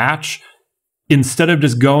trying to match, instead of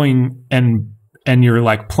just going and you're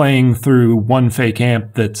like playing through one fake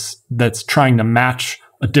amp that's trying to match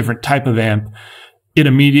a different type of amp,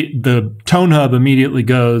 the ToneHub immediately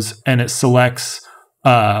goes and it selects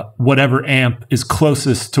whatever amp is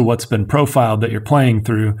closest to what's been profiled that you're playing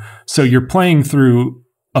through. So you're playing through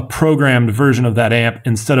a programmed version of that amp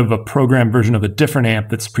instead of a programmed version of a different amp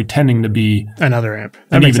that's pretending to be another amp,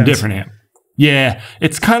 an even different amp. Yeah,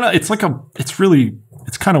 it's kind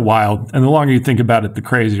of wild, and the longer you think about it, the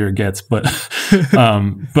crazier it gets. But but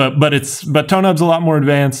ToneHub's a lot more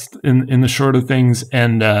advanced in the short of things,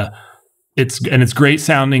 and it's great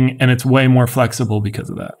sounding, and it's way more flexible because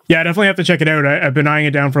of that. Yeah, I definitely have to check it out. I've been eyeing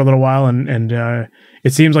it down for a little while, and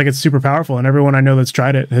it seems like it's super powerful, and everyone I know that's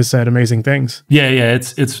tried it has said amazing things. Yeah,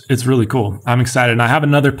 it's really cool. I'm excited. And I have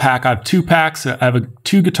another pack. I have 2 packs. I have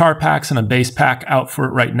 2 guitar packs and a bass pack out for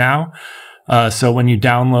it right now. So when you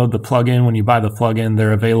download the plugin, when you buy the plugin,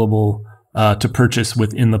 they're available to purchase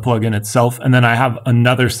within the plugin itself. And then I have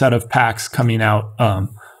another set of packs coming out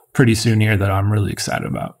pretty soon here that I'm really excited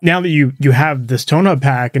about. Now that you have this ToneHub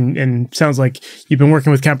pack, and sounds like you've been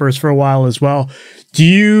working with Kempers for a while as well,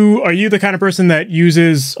 are you the kind of person that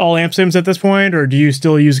uses all amp sims at this point, or do you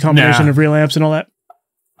still use a combination of real amps and all that?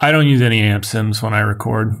 I don't use any amp sims when I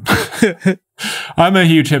record. I'm a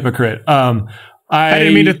huge hypocrite. I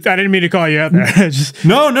didn't mean to call you out there.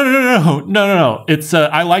 No. It's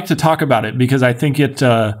I like to talk about it because I think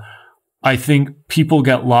I think people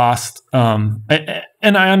get lost, and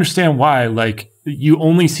I understand why. Like, you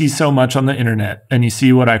only see so much on the internet, and you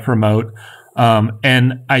see what I promote,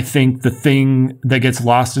 and I think the thing that gets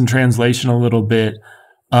lost in translation a little bit,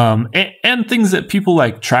 and things that people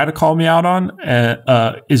like try to call me out on,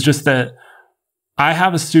 is just that I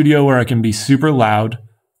have a studio where I can be super loud.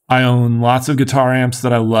 I own lots of guitar amps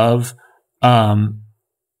that I love.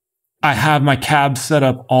 I have my cabs set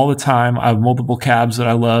up all the time. I have multiple cabs that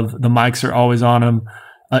I love. The mics are always on them.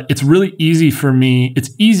 It's really easy for me. It's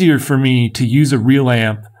easier for me to use a real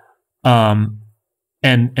amp,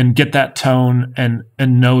 and get that tone and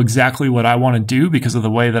know exactly what I want to do because of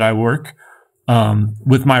the way that I work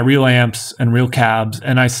with my real amps and real cabs.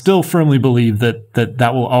 And I still firmly believe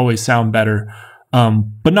that will always sound better.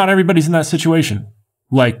 But not everybody's in that situation.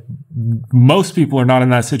 Like, most people are not in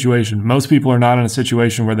that situation. Most people are not in a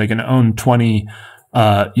situation where they can own 20,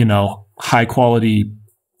 high quality,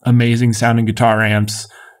 amazing sounding guitar amps.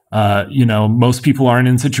 Most people aren't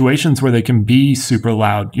in situations where they can be super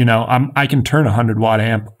loud. I can turn a 100-watt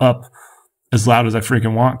amp up as loud as I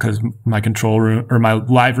freaking want because my control room or my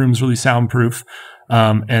live room's really soundproof.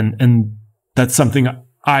 And that's something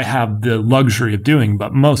I have the luxury of doing,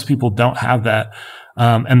 but most people don't have that.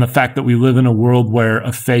 And the fact that we live in a world where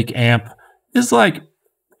a fake amp is like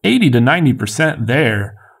 80 to 90%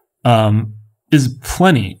 there, is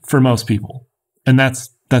plenty for most people. And that's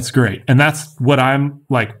great. And that's what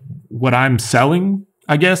I'm selling,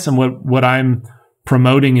 I guess. And what I'm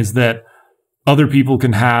promoting is that other people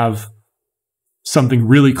can have something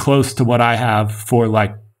really close to what I have for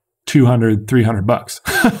like $200,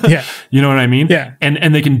 $300. Yeah. You know what I mean? Yeah.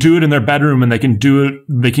 And they can do it in their bedroom, and they can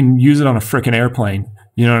use it on a frickin' airplane.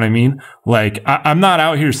 You know what I mean? Like, I'm not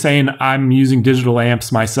out here saying I'm using digital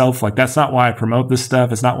amps myself. Like, that's not why I promote this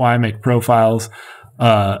stuff. It's not why I make profiles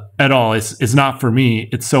at all. It's not for me.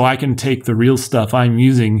 It's so I can take the real stuff I'm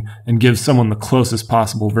using and give someone the closest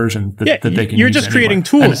possible version that they can use. You're just creating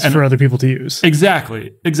tools for other people to use.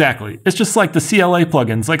 Exactly. It's just like the CLA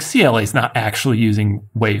plugins. Like, CLA's not actually using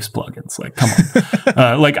Waves plugins. Like, come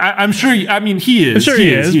on. I'm sure. He is. I'm sure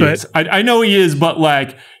he is. I know he is, but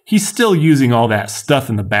like, he's still using all that stuff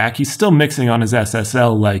in the back. He's still mixing on his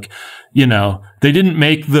SSL. Like, they didn't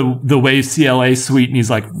make the Wave CLA suite, and he's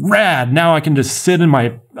like, rad. Now I can just sit on my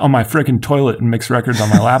freaking toilet and mix records on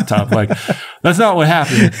my laptop. Like, that's not what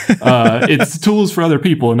happened. It's tools for other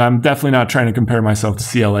people, and I'm definitely not trying to compare myself to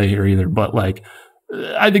CLA here either. But like,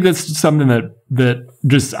 I think that's something that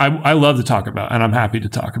just I love to talk about, and I'm happy to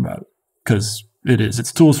talk about it because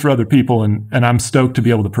it's tools for other people, and I'm stoked to be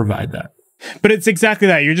able to provide that. But it's exactly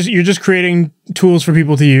that. You're just creating tools for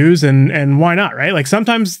people to use, and why not, right? Like,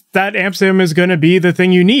 sometimes that amp sim is going to be the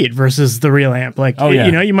thing you need versus the real amp. Like,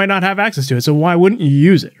 you might not have access to it, so why wouldn't you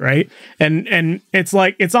use it, right? And it's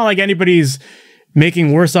like, it's not like anybody's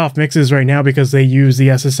making worse off mixes right now because they use the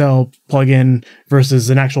SSL plugin versus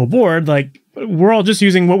an actual board. Like, we're all just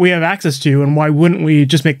using what we have access to, and why wouldn't we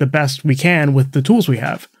just make the best we can with the tools we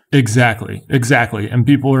have? Exactly. And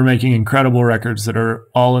people are making incredible records that are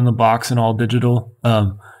all in the box and all digital.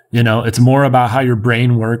 You know, it's more about how your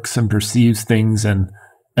brain works and perceives things, and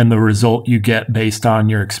the result you get based on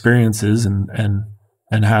your experiences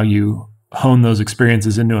and how you hone those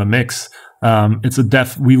experiences into a mix. It's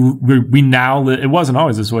a we now it wasn't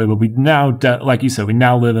always this way, but we now, like you said, we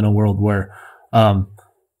now live in a world where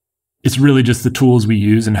it's really just the tools we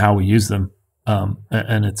use and how we use them.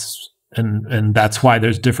 And that's why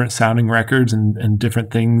there's different sounding records and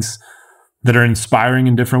different things that are inspiring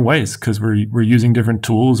in different ways, because we're using different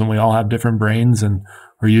tools and we all have different brains and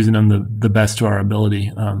we're using them the best to our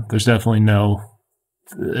ability. There's definitely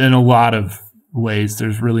in a lot of ways,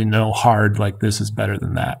 there's really no hard, like, this is better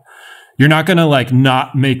than that. You're not going to like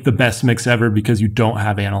not make the best mix ever because you don't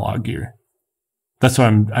have analog gear. That's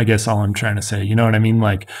what I guess all I'm trying to say. You know what I mean?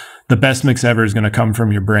 Like, the best mix ever is going to come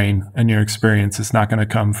from your brain and your experience. It's not going to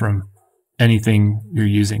come from anything you're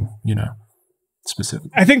using, you know,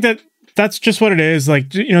 specifically. I think that's just what it is.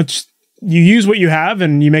 Like, you know, just, you use what you have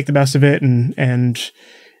and you make the best of it, and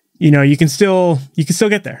you know, you can still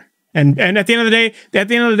get there. And at the end of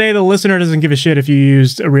the day, the listener doesn't give a shit if you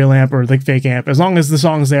used a real amp or like fake amp. As long as the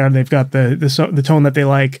song's there, they've got the tone that they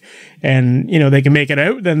like, and you know, they can make it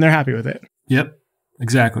out, then they're happy with it. Yep.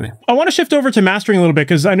 Exactly. I want to shift over to mastering a little bit,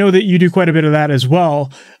 because I know that you do quite a bit of that as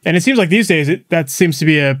well. And it seems like these days that seems to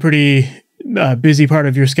be a pretty busy part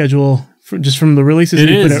of your schedule, just from the releases it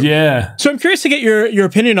you is, put out. Yeah. So I'm curious to get your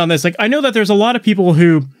opinion on this. Like, I know that there's a lot of people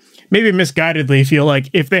who maybe misguidedly feel like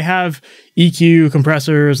if they have EQ,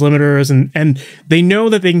 compressors, limiters, and they know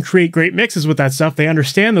that they can create great mixes with that stuff, they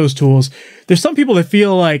understand those tools. There's some people that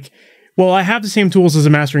feel like, well, I have the same tools as a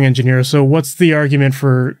mastering engineer, so what's the argument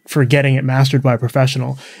for getting it mastered by a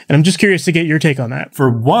professional? And I'm just curious to get your take on that.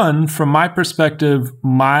 For one, from my perspective,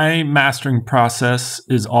 my mastering process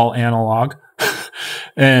is all analog.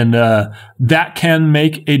 And that can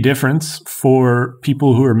make a difference for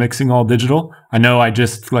people who are mixing all digital. I know I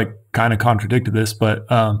just like kind of contradicted this, but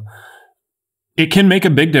it can make a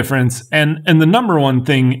big difference. And the number one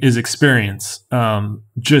thing is experience.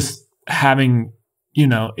 Just having, you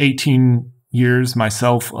know, 18 years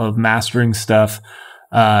myself of mastering stuff,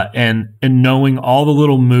 and knowing all the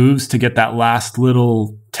little moves to get that last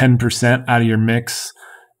little 10% out of your mix,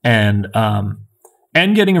 and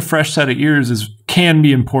getting a fresh set of ears can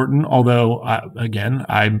be important. Although, again,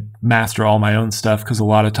 I master all my own stuff, because a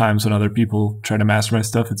lot of times when other people try to master my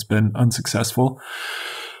stuff, it's been unsuccessful.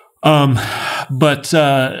 But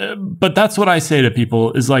that's what I say to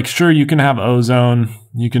people is like, sure, you can have Ozone,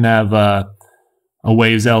 you can have a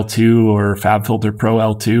Waves L2 or FabFilter Pro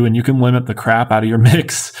L2, and you can limit the crap out of your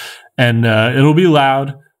mix, and it'll be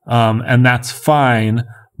loud, and that's fine.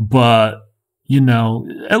 But, you know,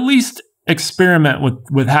 at least experiment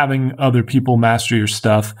with having other people master your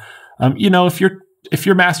stuff. You know, if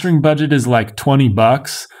your mastering budget is like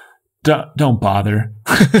 $20, don't bother.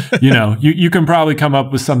 You know, you can probably come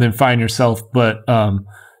up with something fine yourself, but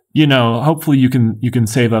you know, hopefully you can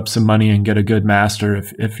save up some money and get a good master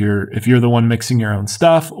if you're the one mixing your own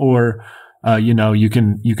stuff, or you know, you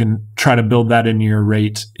can try to build that into your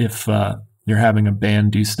rate if you're having a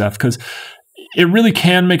band do stuff, because it really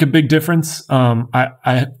can make a big difference.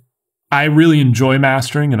 I really enjoy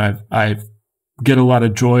mastering, and I get a lot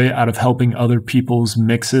of joy out of helping other people's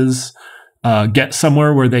mixes get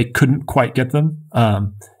somewhere where they couldn't quite get them.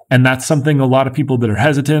 And that's something a lot of people that are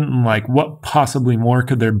hesitant and like, what possibly more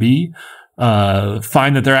could there be,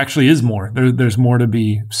 find that there actually is more. There's more to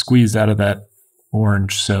be squeezed out of that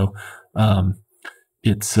orange. So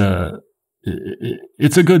it's a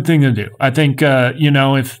good thing to do. I think, you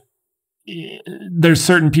know, if there's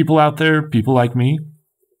certain people out there, people like me,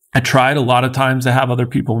 I tried a lot of times to have other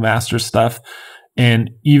people master stuff. And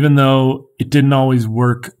even though it didn't always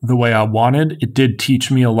work the way I wanted, it did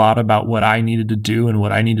teach me a lot about what I needed to do and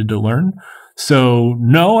what I needed to learn. So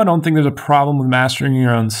no, I don't think there's a problem with mastering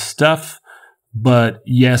your own stuff. But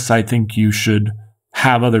yes, I think you should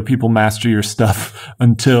have other people master your stuff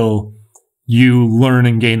until you learn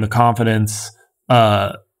and gain the confidence.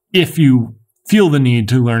 If you feel the need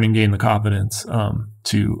to learn and gain the confidence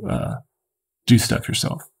to do stuff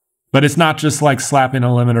yourself. But it's not just like slapping a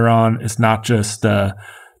limiter on. It's not just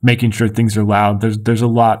making sure things are loud. There's a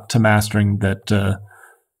lot to mastering that to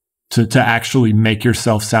actually make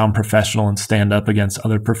yourself sound professional and stand up against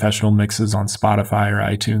other professional mixes on Spotify or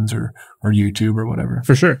iTunes or YouTube or whatever.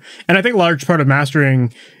 For sure. And I think a large part of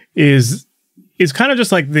mastering is kind of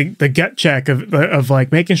just like the gut check of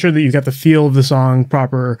like making sure that you got the feel of the song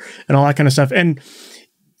proper and all that kind of stuff. And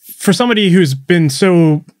for somebody who's been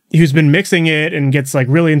so who's been mixing it and gets like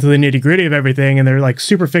really into the nitty gritty of everything, and they're like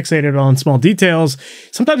super fixated on small details,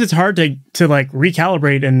 sometimes it's hard to like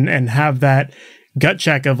recalibrate and have that gut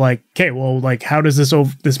check of like, okay, well, like how does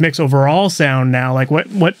this mix overall sound now? Like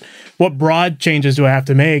what broad changes do I have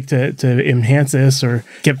to make to enhance this or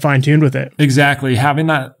get fine tuned with it? Exactly. Having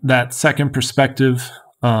that second perspective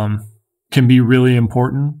can be really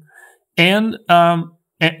important. And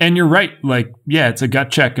you're right. Like, yeah, it's a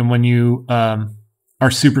gut check. And when you are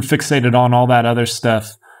super fixated on all that other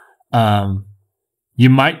stuff, you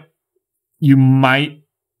might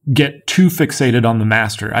get too fixated on the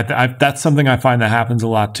master. That's something I find that happens a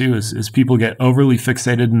lot too, is people get overly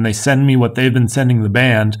fixated and they send me what they've been sending the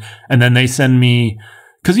band, and then they send me,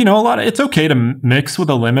 because it's okay to mix with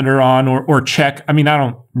a limiter on or check. I mean, I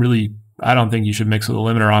don't think you should mix with a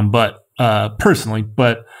limiter on, but personally,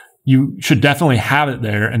 but you should definitely have it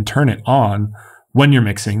there and turn it on when you're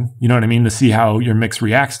mixing, you know what I mean, to see how your mix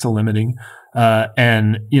reacts to limiting.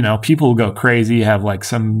 And people will go crazy, have like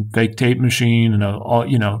some fake tape machine and all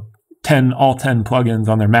 10 plugins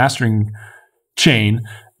on their mastering chain,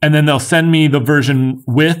 and then they'll send me the version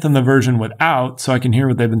with and the version without, so I can hear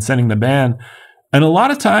what they've been sending the band. And a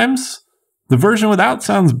lot of times the version without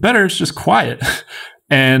sounds better. It's just quiet.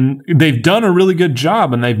 And they've done a really good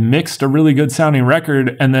job and they've mixed a really good sounding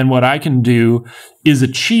record. And then what I can do is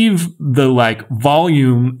achieve the like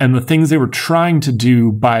volume and the things they were trying to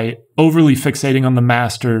do by overly fixating on the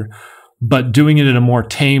master, but doing it in a more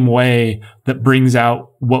tame way that brings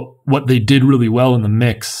out what they did really well in the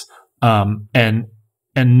mix, and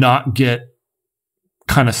not get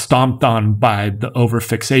kind of stomped on by the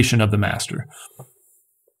overfixation of the master.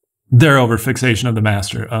 Their overfixation of the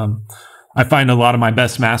master. I find a lot of my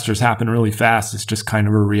best masters happen really fast. It's just kind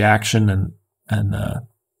of a reaction and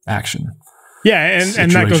action. Yeah,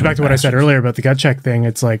 and that goes back to what I said earlier about the gut check thing.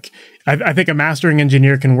 It's like, I think a mastering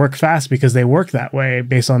engineer can work fast because they work that way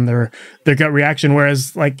based on their gut reaction.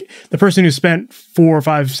 Whereas like the person who spent 4,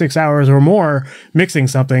 5, 6 hours or more mixing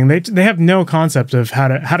something, they have no concept of how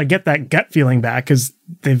to get that gut feeling back because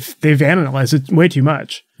they've analyzed it way too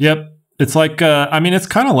much. Yep. It's like, it's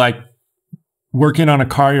kind of like working on a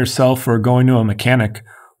car yourself or going to a mechanic.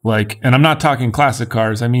 Like, and I'm not talking classic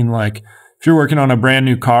cars. I mean, like, if you're working on a brand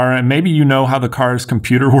new car and maybe you know how the car's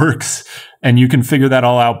computer works and you can figure that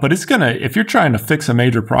all out, but if you're trying to fix a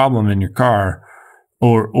major problem in your car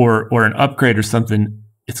or an upgrade or something,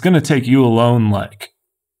 it's going to take you alone like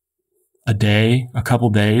a day, a couple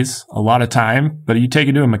days, a lot of time. But you take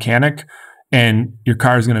it to a mechanic and your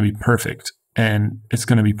car is going to be perfect. And it's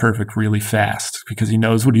going to be perfect really fast because he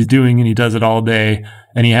knows what he's doing and he does it all day.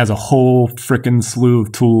 And he has a whole freaking slew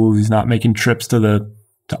of tools. He's not making trips to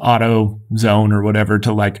Auto Zone or whatever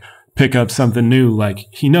to like pick up something new. Like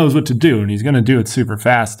he knows what to do and he's going to do it super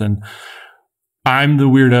fast. And I'm the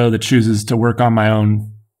weirdo that chooses to work on my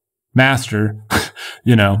own master,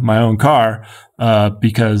 my own car,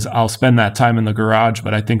 because I'll spend that time in the garage.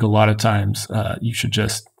 But I think a lot of times you should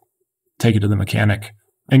just take it to the mechanic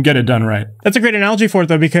and get it done right. That's a great analogy for it,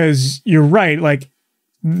 though, because you're right. Like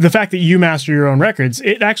the fact that you master your own records,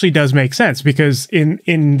 it actually does make sense because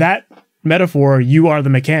in that metaphor, you are the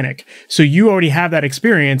mechanic. So you already have that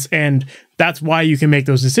experience, and that's why you can make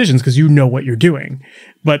those decisions because you know what you're doing.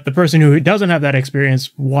 But the person who doesn't have that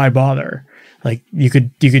experience, why bother? Like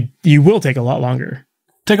you will take a lot longer.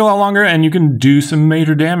 And you can do some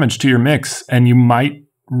major damage to your mix, and you might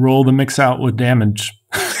roll the mix out with damage.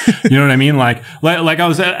 You know what I mean? Like I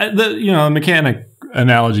was, the mechanic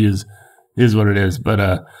analogy is what it is.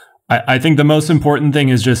 But I think the most important thing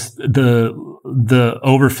is just the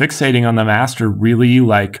over fixating on the master really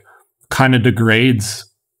like kind of degrades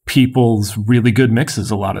people's really good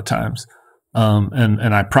mixes a lot of times.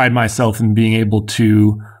 And I pride myself in being able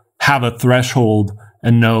to have a threshold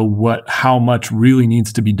and know how much really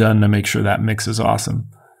needs to be done to make sure that mix is awesome.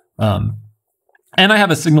 And I have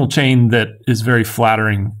a signal chain that is very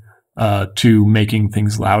flattering to making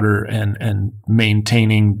things louder and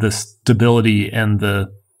maintaining the stability and the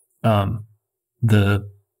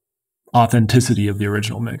authenticity of the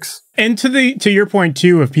original mix. And to your point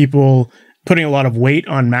too of people putting a lot of weight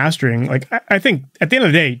on mastering, like I think at the end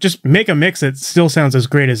of the day, just make a mix that still sounds as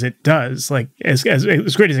great as it does, like as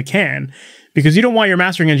great as it can. Because you don't want your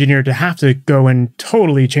mastering engineer to have to go and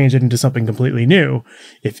totally change it into something completely new.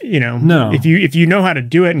 If you know how to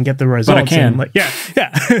do it and get the results. But I can. Yeah.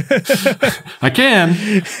 I can,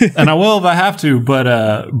 and I will if I have to.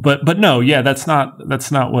 But no, yeah, that's not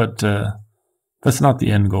the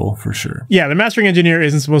end goal for sure. Yeah, the mastering engineer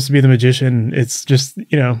isn't supposed to be the magician. It's just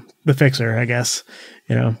the fixer, I guess.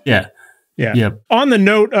 Yeah. Yep. On the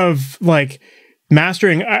note of like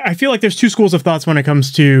mastering, I feel like there's two schools of thoughts when it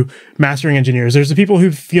comes to mastering engineers. There's the people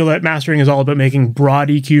who feel that mastering is all about making broad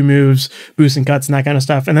EQ moves, boosts and cuts and that kind of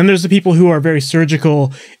stuff. And then there's the people who are very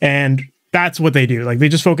surgical, and that's what they do. Like, they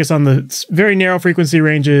just focus on the very narrow frequency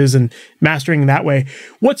ranges and mastering that way.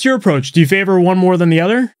 What's your approach? Do you favor one more than the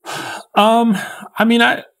other? I mean,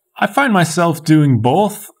 I find myself doing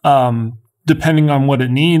both, depending on what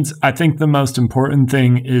it needs. I think the most important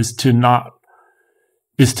thing is to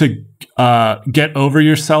get over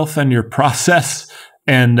yourself and your process,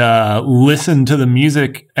 and listen to the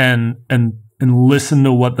music and listen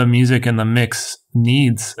to what the music and the mix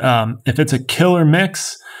needs. If it's a killer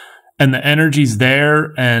mix and the energy's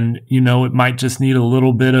there, and it might just need a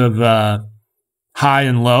little bit of high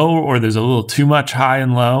and low, or there's a little too much high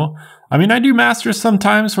and low. I mean, I do masters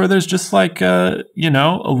sometimes where there's just like a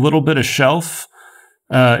little bit of shelf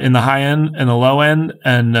in the high end and the low end,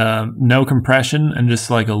 and no compression, and just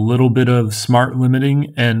like a little bit of smart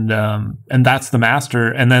limiting, and that's the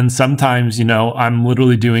master. And then sometimes, I'm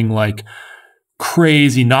literally doing like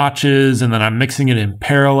crazy notches, and then I'm mixing it in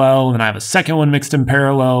parallel, and I have a second one mixed in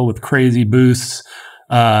parallel with crazy boosts.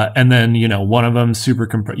 And then, one of them super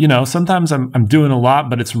sometimes I'm doing a lot,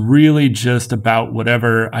 but it's really just about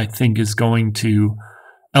whatever I think is going to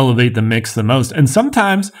elevate the mix the most. And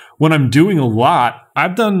sometimes when I'm doing a lot,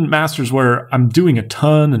 I've done masters where I'm doing a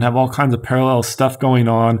ton and have all kinds of parallel stuff going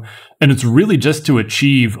on, and it's really just to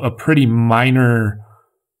achieve a pretty minor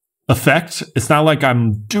effect. It's not like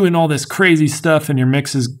I'm doing all this crazy stuff and your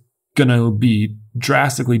mix is gonna be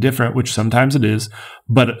drastically different, which sometimes it is,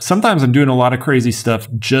 but sometimes I'm doing a lot of crazy stuff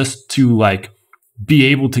just to like be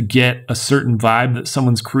able to get a certain vibe that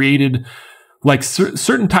someone's created. Like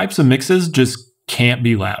certain types of mixes just can't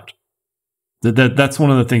be loud. That's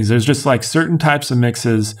one of the things. There's just like certain types of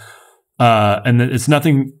mixes, and it's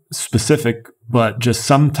nothing specific, but just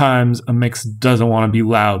sometimes a mix doesn't want to be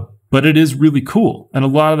loud, but it is really cool. And a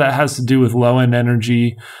lot of that has to do with low end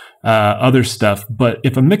energy, other stuff. But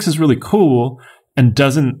if a mix is really cool and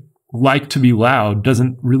doesn't like to be loud,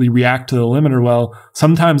 doesn't really react to the limiter well,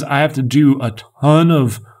 sometimes I have to do a ton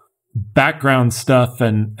of background stuff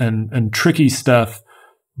and tricky stuff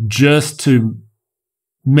just to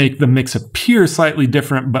make the mix appear slightly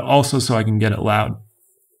different, but also so I can get it loud.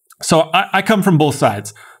 So I come from both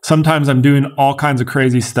sides. Sometimes I'm doing all kinds of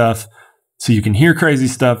crazy stuff so you can hear crazy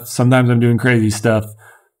stuff. Sometimes I'm doing crazy stuff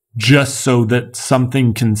just so that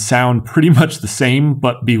something can sound pretty much the same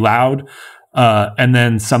but be loud. And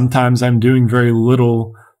then sometimes I'm doing very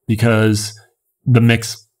little because the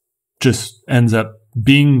mix just ends up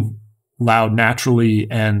being loud naturally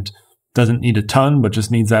and doesn't need a ton, but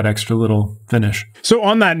just needs that extra little finish. So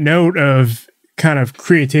on that note of kind of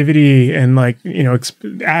creativity and like,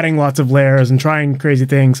 adding lots of layers and trying crazy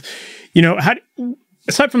things, how,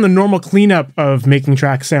 aside from the normal cleanup of making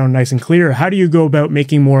tracks sound nice and clear, how do you go about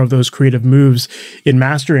making more of those creative moves in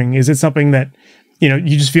mastering? Is it something that,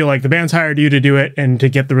 you just feel like the band's hired you to do it and to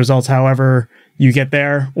get the results however you get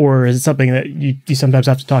there? Or is it something that you sometimes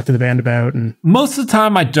have to talk to the band about? And most of the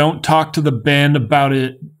time I don't talk to the band about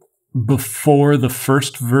it before the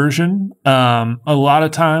first version. A lot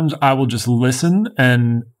of times I will just listen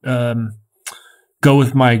and go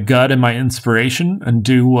with my gut and my inspiration and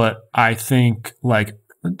do what I think, like,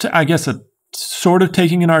 I guess a sort of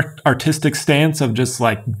taking an artistic stance of just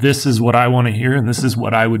like, this is what I want to hear and this is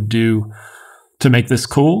what I would do to make this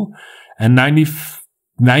cool. And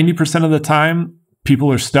 90% of the time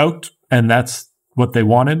people are stoked and that's what they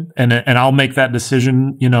wanted. And I'll make that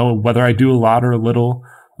decision, whether I do a lot or a little,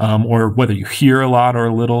 or whether you hear a lot or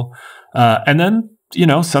a little. And then,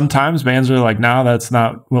 sometimes bands are like, no, that's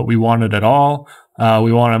not what we wanted at all.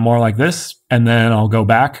 We want it more like this. And then I'll go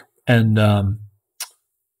back and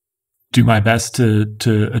do my best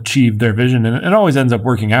to achieve their vision. And it always ends up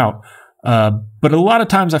working out. But a lot of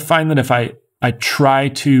times I find that if I try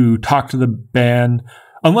to talk to the band,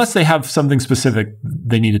 unless they have something specific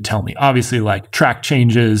they need to tell me. Obviously, like track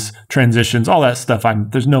changes, transitions, all that stuff.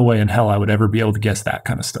 There's no way in hell I would ever be able to guess that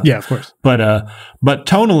kind of stuff. Yeah, of course. But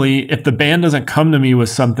tonally, if the band doesn't come to me with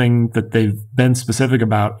something that they've been specific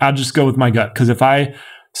about, I'll just go with my gut. Because if I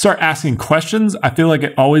start asking questions, I feel like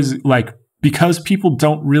it always, like, because people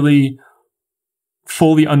don't really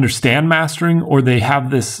fully understand mastering, or they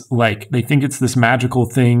have this, like, they think it's this magical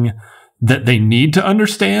thing that they need to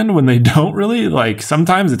understand when they don't really. Like,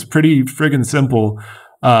 sometimes it's pretty friggin' simple.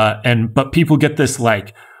 But people get this,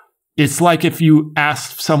 like, it's like if you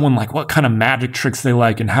ask someone like what kind of magic tricks they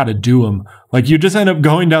like and how to do them, like you just end up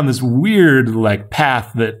going down this weird like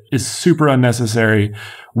path that is super unnecessary,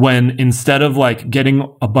 when instead of like getting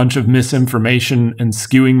a bunch of misinformation and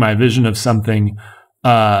skewing my vision of something,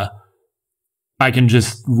 I can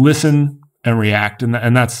just listen and react.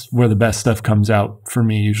 And that's where the best stuff comes out for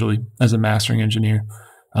me, usually, as a mastering engineer.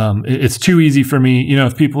 It's too easy for me. You know,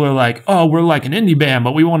 if people are like, oh, we're like an indie band,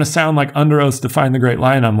 but we want to sound like Under Oath's Define the Great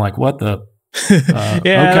Line, I'm like, what the? Yeah, okay.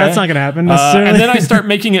 That's not going to happen. And then I start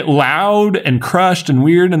making it loud and crushed and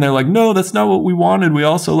weird. And they're like, no, that's not what we wanted. We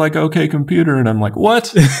also like OK Computer. And I'm like,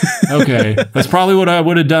 what? Okay. That's probably what I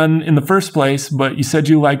would have done in the first place. But you said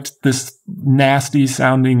you liked this nasty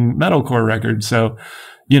sounding metalcore record. So,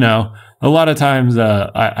 you know, a lot of times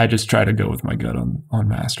I just try to go with my gut on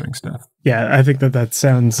mastering stuff. Yeah, I think that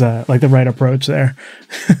sounds like the right approach there.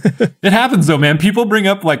 It happens though, man. People bring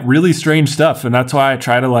up like really strange stuff. And that's why I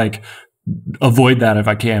try to like avoid that if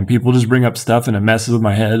I can. People just bring up stuff and it messes with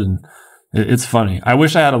my head, and it's funny. I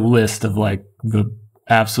wish I had a list of like the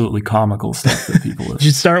absolutely comical stuff that people You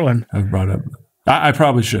should start one. have brought up. I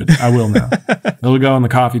probably should. I will now. It'll go on the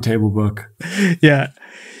coffee table book. Yeah.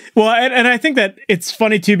 Well, and I think that it's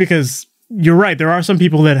funny too, because you're right. There are some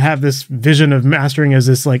people that have this vision of mastering as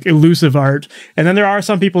this like elusive art. And then there are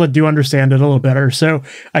some people that do understand it a little better. So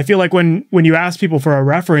I feel like when you ask people for a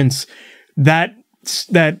reference, that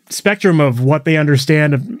spectrum of what they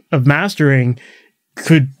understand of mastering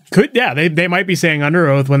could they might be saying Under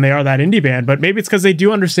Oath when they are that indie band, but maybe it's because they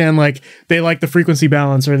do understand, like they like the frequency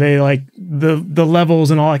balance, or they like the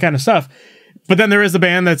levels and all that kind of stuff. But then there is the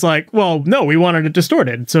band that's like, well, no, we wanted it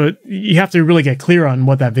distorted. So you have to really get clear on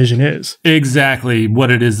what that vision is. Exactly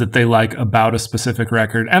what it is that they like about a specific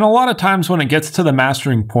record. And a lot of times when it gets to the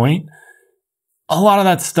mastering point, a lot of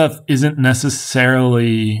that stuff isn't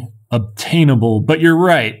necessarily obtainable, but you're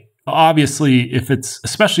right. Obviously,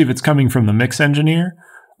 especially if it's coming from the mix engineer,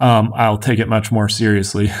 I'll take it much more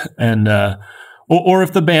seriously. And, or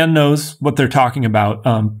if the band knows what they're talking about.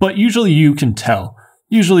 But usually you can tell.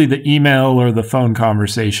 Usually the email or the phone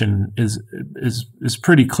conversation is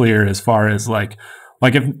pretty clear as far as like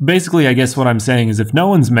if basically, I guess what I'm saying is if no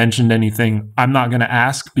one's mentioned anything, I'm not going to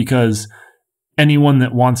ask, because anyone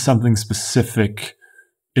that wants something specific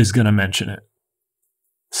is going to mention it.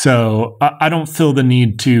 So I don't feel the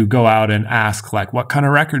need to go out and ask, like, what kind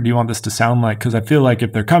of record do you want this to sound like? Because I feel like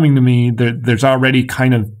if they're coming to me, there's already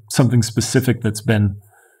kind of something specific that's been,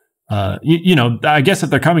 you know, I guess if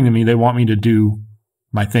they're coming to me, they want me to do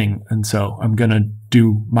my thing. And so I'm going to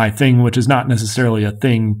do my thing, which is not necessarily a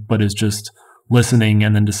thing, but is just listening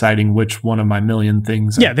and then deciding which one of my million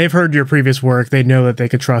things. Yeah, they've heard your previous work. They know that they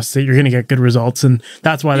could trust that you're going to get good results. And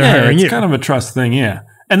that's why they're hiring you. It's kind of a trust thing, yeah.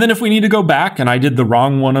 And then if we need to go back and I did the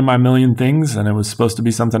wrong one of my million things and it was supposed to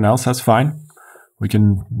be something else, that's fine. We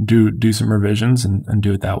can do some revisions and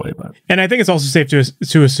do it that way. And I think it's also safe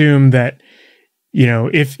to assume that, you know,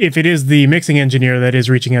 if it is the mixing engineer that is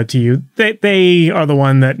reaching out to you, they are the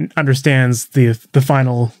one that understands the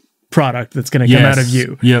final product that's going to come out of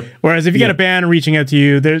you. Yep. Whereas if you get a band reaching out to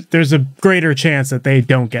you, there's a greater chance that they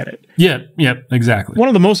don't get it. Yep, exactly. One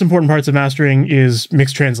of the most important parts of mastering is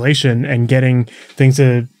mix translation and getting things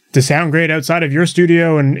to sound great outside of your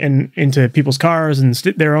studio and into people's cars and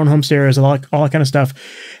their own home stereos and all that kind of stuff.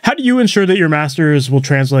 How do you ensure that your masters will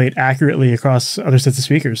translate accurately across other sets of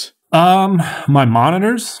speakers? My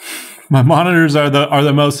monitors. My monitors are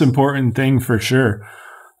the most important thing for sure.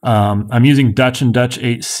 I'm using Dutch and Dutch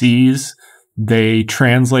 8Cs. They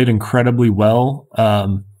translate incredibly well.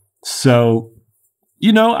 So,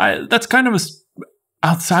 you know, that's kind of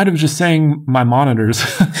outside of just saying my monitors.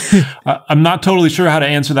 I'm not totally sure how to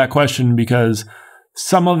answer that question, because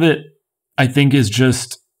some of it, I think,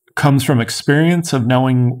 comes from experience of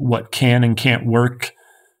knowing what can and can't work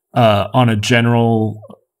on a general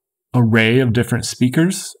array of different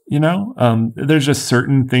speakers. You know, there's just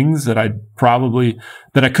certain things that I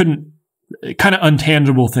couldn't, kind of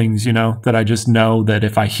untangible things, you know, that I just know that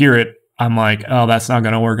if I hear it, I'm like, oh, that's not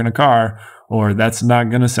going to work in a car, or that's not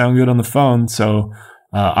going to sound good on the phone. So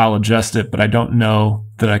I'll adjust it, but I don't know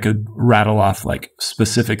that I could rattle off like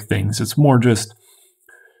specific things. It's more just,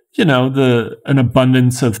 you know, an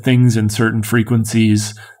abundance of things in certain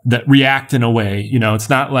frequencies that react in a way. You know, it's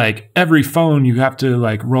not like every phone you have to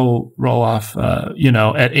like roll off, you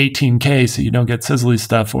know, at 18K so you don't get sizzly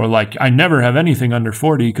stuff, or like I never have anything under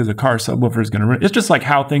 40 because a car subwoofer is going to. It's just like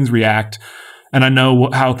how things react, and I know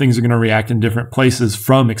how things are going to react in different places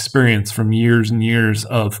from experience, from years and years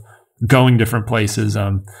of going different places.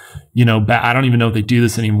 You know, I don't even know if they do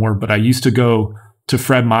this anymore, but I used to go to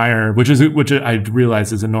Fred Meyer, which I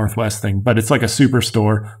realize is a Northwest thing, but it's like a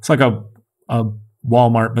superstore. It's like a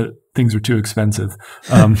Walmart, but things are too expensive.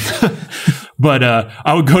 But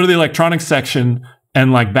I would go to the electronics section,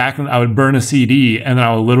 and like back then I would burn a CD and then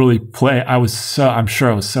I would literally play. I'm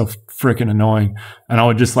sure I was so freaking annoying. And I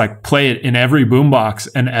would just like play it in every boombox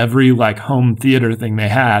and every like home theater thing they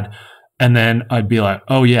had. And then I'd be like,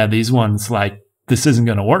 oh yeah, these ones, like, this isn't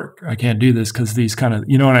going to work. I can't do this because these kind of,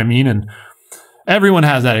 you know what I mean? And everyone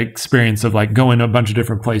has that experience of like going to a bunch of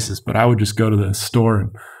different places, but I would just go to the store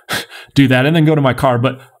and do that and then go to my car.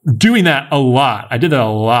 But doing that a lot, I did that a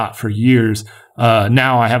lot for years.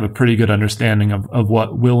 Now I have a pretty good understanding of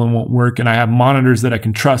what will and won't work. And I have monitors that I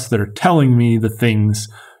can trust that are telling me the things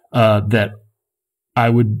that I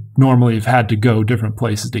would normally have had to go different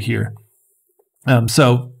places to hear.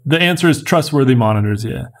 So the answer is trustworthy monitors.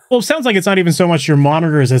 Yeah. Well, it sounds like it's not even so much your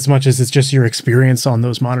monitors as much as it's just your experience on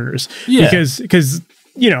those monitors. Yeah. Because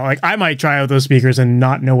you know, like I might try out those speakers and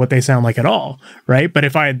not know what they sound like at all, right? But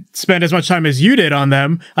if I spend as much time as you did on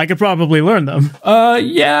them, I could probably learn them.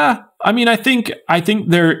 Yeah. I mean, I think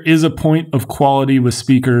there is a point of quality with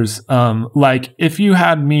speakers. Like if you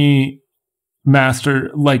had me master,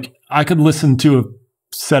 like I could listen to a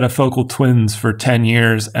set of Focal Twins for 10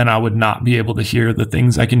 years and I would not be able to hear the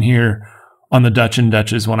things I can hear on the Dutch and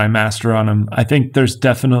Dutches when I master on them. I think there's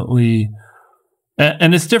definitely,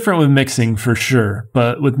 and it's different with mixing for sure,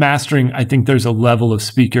 but with mastering, I think there's a level of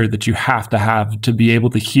speaker that you have to be able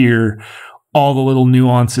to hear all the little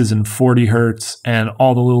nuances in 40 hertz and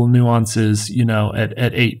all the little nuances, you know, at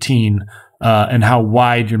 18, and how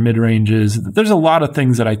wide your mid-range is. There's a lot of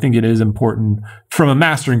things that I think it is important from a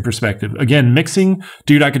mastering perspective. Again, mixing,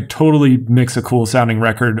 dude, I could totally mix a cool sounding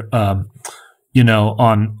record, you know,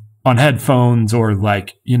 on headphones or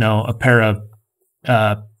like, you know, a pair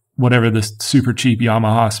of, whatever the super cheap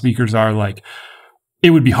Yamaha speakers are. Like,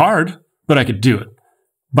 it would be hard, but I could do it.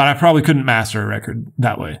 But I probably couldn't master a record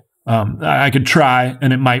that way. I could try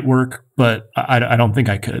and it might work, but I don't think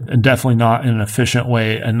I could, and definitely not in an efficient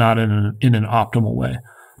way and not in an optimal way.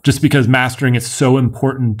 Just because mastering is so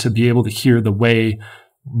important to be able to hear the way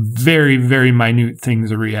very, very minute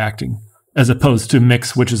things are reacting, as opposed to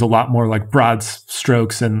mix, which is a lot more like broad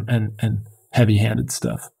strokes and heavy-handed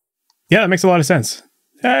stuff. Yeah, that makes a lot of sense.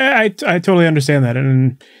 I totally understand that,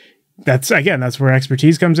 and that's where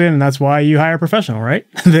expertise comes in, and that's why you hire a professional, right?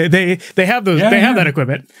 they have those, they have that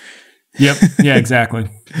equipment. Yep. Yeah,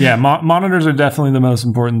 exactly. Yeah. Monitors are definitely the most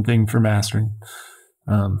important thing for mastering.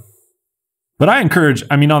 But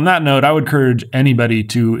on that note, I would encourage anybody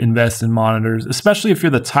to invest in monitors, especially if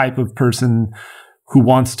you're the type of person who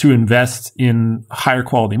wants to invest in higher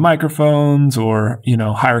quality microphones or, you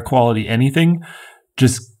know, higher quality anything.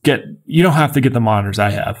 You don't have to get the monitors I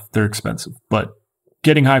have. They're expensive, but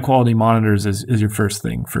getting high quality monitors is your first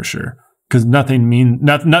thing for sure. Because nothing means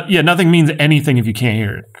anything if you can't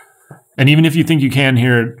hear it. And even if you think you can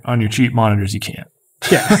hear it on your cheap monitors, you can't.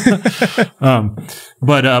 Yeah.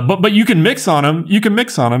 But you can mix on them. You can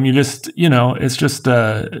mix on them. You just, you know, it's just,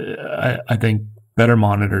 I think better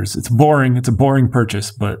monitors. It's boring. It's a boring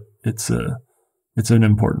purchase, but it's an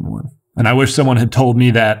important one. And I wish someone had told me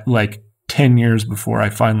that like 10 years before I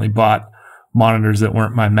finally bought monitors that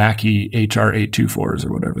weren't my Mackie HR824s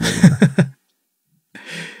or whatever they were.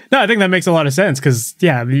 No, I think that makes a lot of sense because,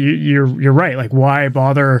 yeah, you're right. Like, why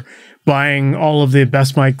bother buying all of the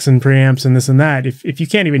best mics and preamps and this and that if you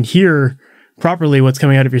can't even hear properly what's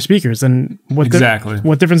coming out of your speakers? Then what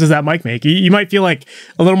difference does that mic make? You might feel like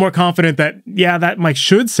a little more confident that, yeah, that mic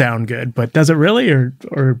should sound good, but does it really, or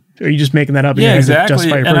are you just making that up? Yeah, exactly.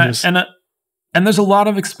 Justify your purchase? And there's a lot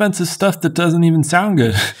of expensive stuff that doesn't even sound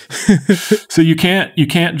good. So you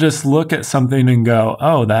can't just look at something and go,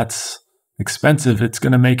 oh, that's expensive. It's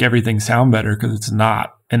going to make everything sound better, because it's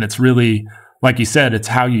not. And it's really, like you said, it's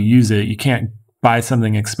how you use it. You can't buy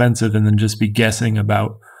something expensive and then just be guessing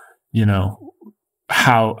about, you know,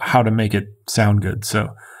 how to make it sound good.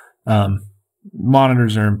 So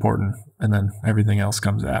monitors are important, and then everything else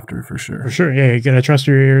comes after, for sure. For sure. Yeah, you gotta trust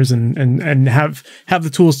your ears and have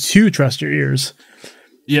the tools to trust your ears.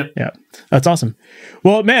 Yep. Yeah, that's awesome.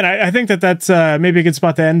 Well, man, I think that's maybe a good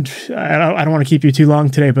spot to end. I don't want to keep you too long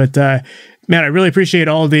today, but man, I really appreciate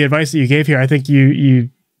all the advice that you gave here. I think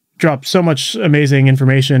you dropped so much amazing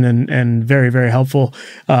information and very, very helpful.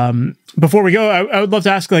 Before we go, I would love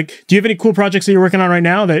to ask, like, do you have any cool projects that you're working on right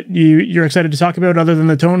now that you're excited to talk about other than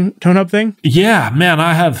the ToneHub thing? Yeah, man,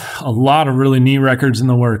 I have a lot of really neat records in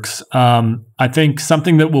the works. I think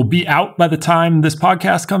something that will be out by the time this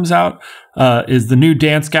podcast comes out is the new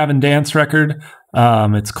Dance Gavin Dance record.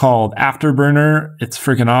 It's called Afterburner. It's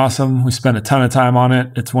freaking awesome. We spent a ton of time on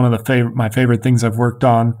it. It's one of my favorite things I've worked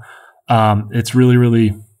on. It's really,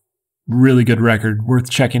 really, really good record, worth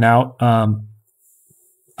checking out.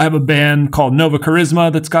 I have a band called Nova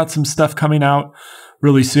Charisma that's got some stuff coming out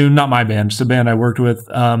really soon. Not my band, just a band I worked with.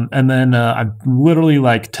 And then I'm literally,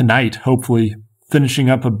 like, tonight, hopefully finishing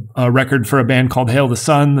up a record for a band called Hail the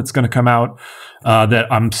Sun that's going to come out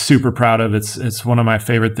that I'm super proud of. It's one of my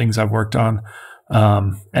favorite things I've worked on,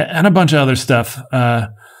 and a bunch of other stuff.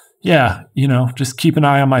 Yeah, just keep an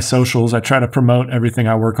eye on my socials. I try to promote everything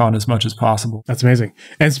I work on as much as possible. That's amazing.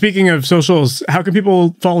 And speaking of socials, how can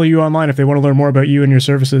people follow you online if they want to learn more about you and your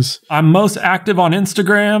services? I'm most active on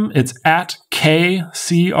Instagram. It's at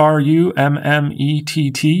KCRUMMETT.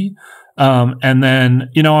 And then,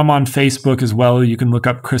 I'm on Facebook as well. You can look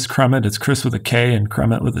up Kris Crummett. It's Kris with a K and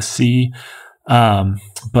Crummett with a C.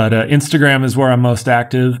 But Instagram is where I'm most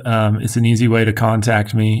active. It's an easy way to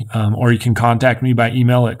contact me, or you can contact me by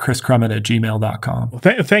email at kriscrummett@gmail.com. Well,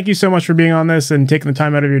 thank you so much for being on this and taking the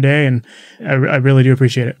time out of your day, and I really do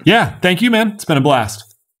appreciate it. Yeah, thank you, man. It's been a blast.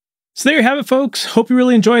 So there you have it, folks. Hope you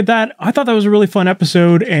really enjoyed that. I thought that was a really fun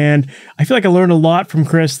episode, and I feel like I learned a lot from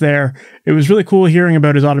Kris there. It was really cool hearing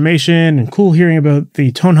about his automation and cool hearing about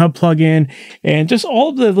the ToneHub plugin and just all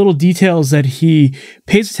of the little details that he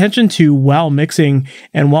pays attention to while mixing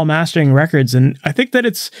and while mastering records. And I think that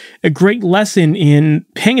it's a great lesson in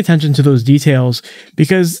paying attention to those details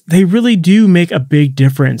because they really do make a big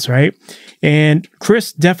difference, right? And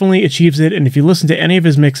Kris definitely achieves it. And if you listen to any of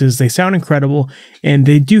his mixes, they sound incredible and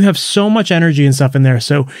they do have so much energy and stuff in there.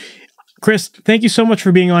 So Kris, thank you so much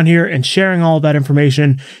for being on here and sharing all of that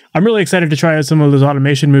information. I'm really excited to try out some of those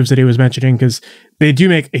automation moves that he was mentioning because they do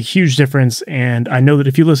make a huge difference. And I know that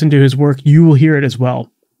if you listen to his work, you will hear it as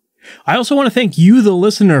well. I also want to thank you, the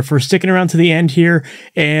listener, for sticking around to the end here.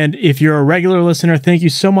 And if you're a regular listener, thank you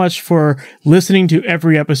so much for listening to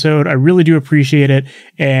every episode. I really do appreciate it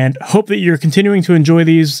and hope that you're continuing to enjoy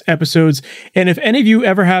these episodes. And if any of you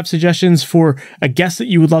ever have suggestions for a guest that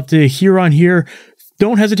you would love to hear on here,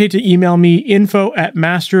 don't hesitate to email me,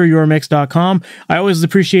 info@MasterYourMix.com. I always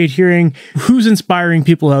appreciate hearing who's inspiring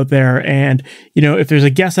people out there. And, if there's a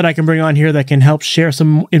guest that I can bring on here that can help share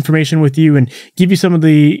some information with you and give you some of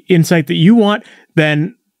the insight that you want,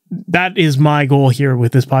 then that is my goal here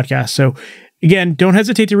with this podcast. So again, don't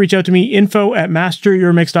hesitate to reach out to me,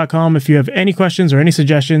 info@MasterYourMix.com if you have any questions or any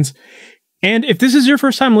suggestions. And if this is your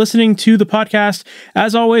first time listening to the podcast,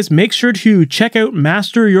 as always, make sure to check out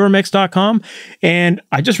MasterYourMix.com. And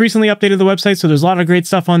I just recently updated the website, so there's a lot of great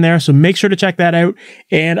stuff on there. So make sure to check that out.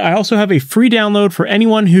 And I also have a free download for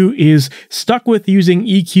anyone who is stuck with using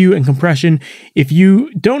EQ and compression. If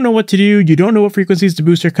you don't know what to do, you don't know what frequencies to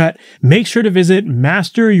boost or cut, make sure to visit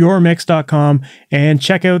MasterYourMix.com and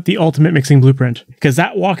check out the Ultimate Mixing Blueprint, because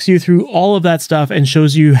that walks you through all of that stuff and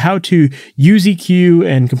shows you how to use EQ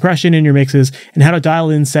and compression in your mix and how to dial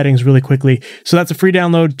in settings really quickly. So that's a free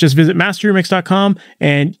download. Just visit MasterYourMix.com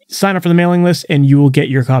and sign up for the mailing list and you will get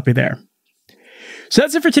your copy there. So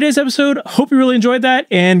that's it for today's episode. Hope you really enjoyed that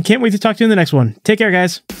and can't wait to talk to you in the next one. Take care,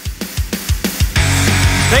 guys.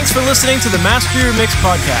 Thanks for listening to the Master Your Mix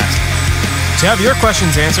podcast. To have your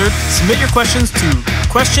questions answered, submit your questions to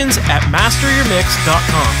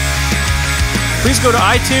questions@MasterYourMix.com. Please go to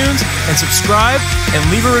iTunes and subscribe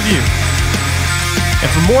and leave a review. And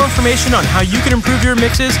for more information on how you can improve your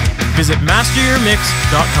mixes, visit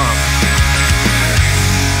MasterYourMix.com.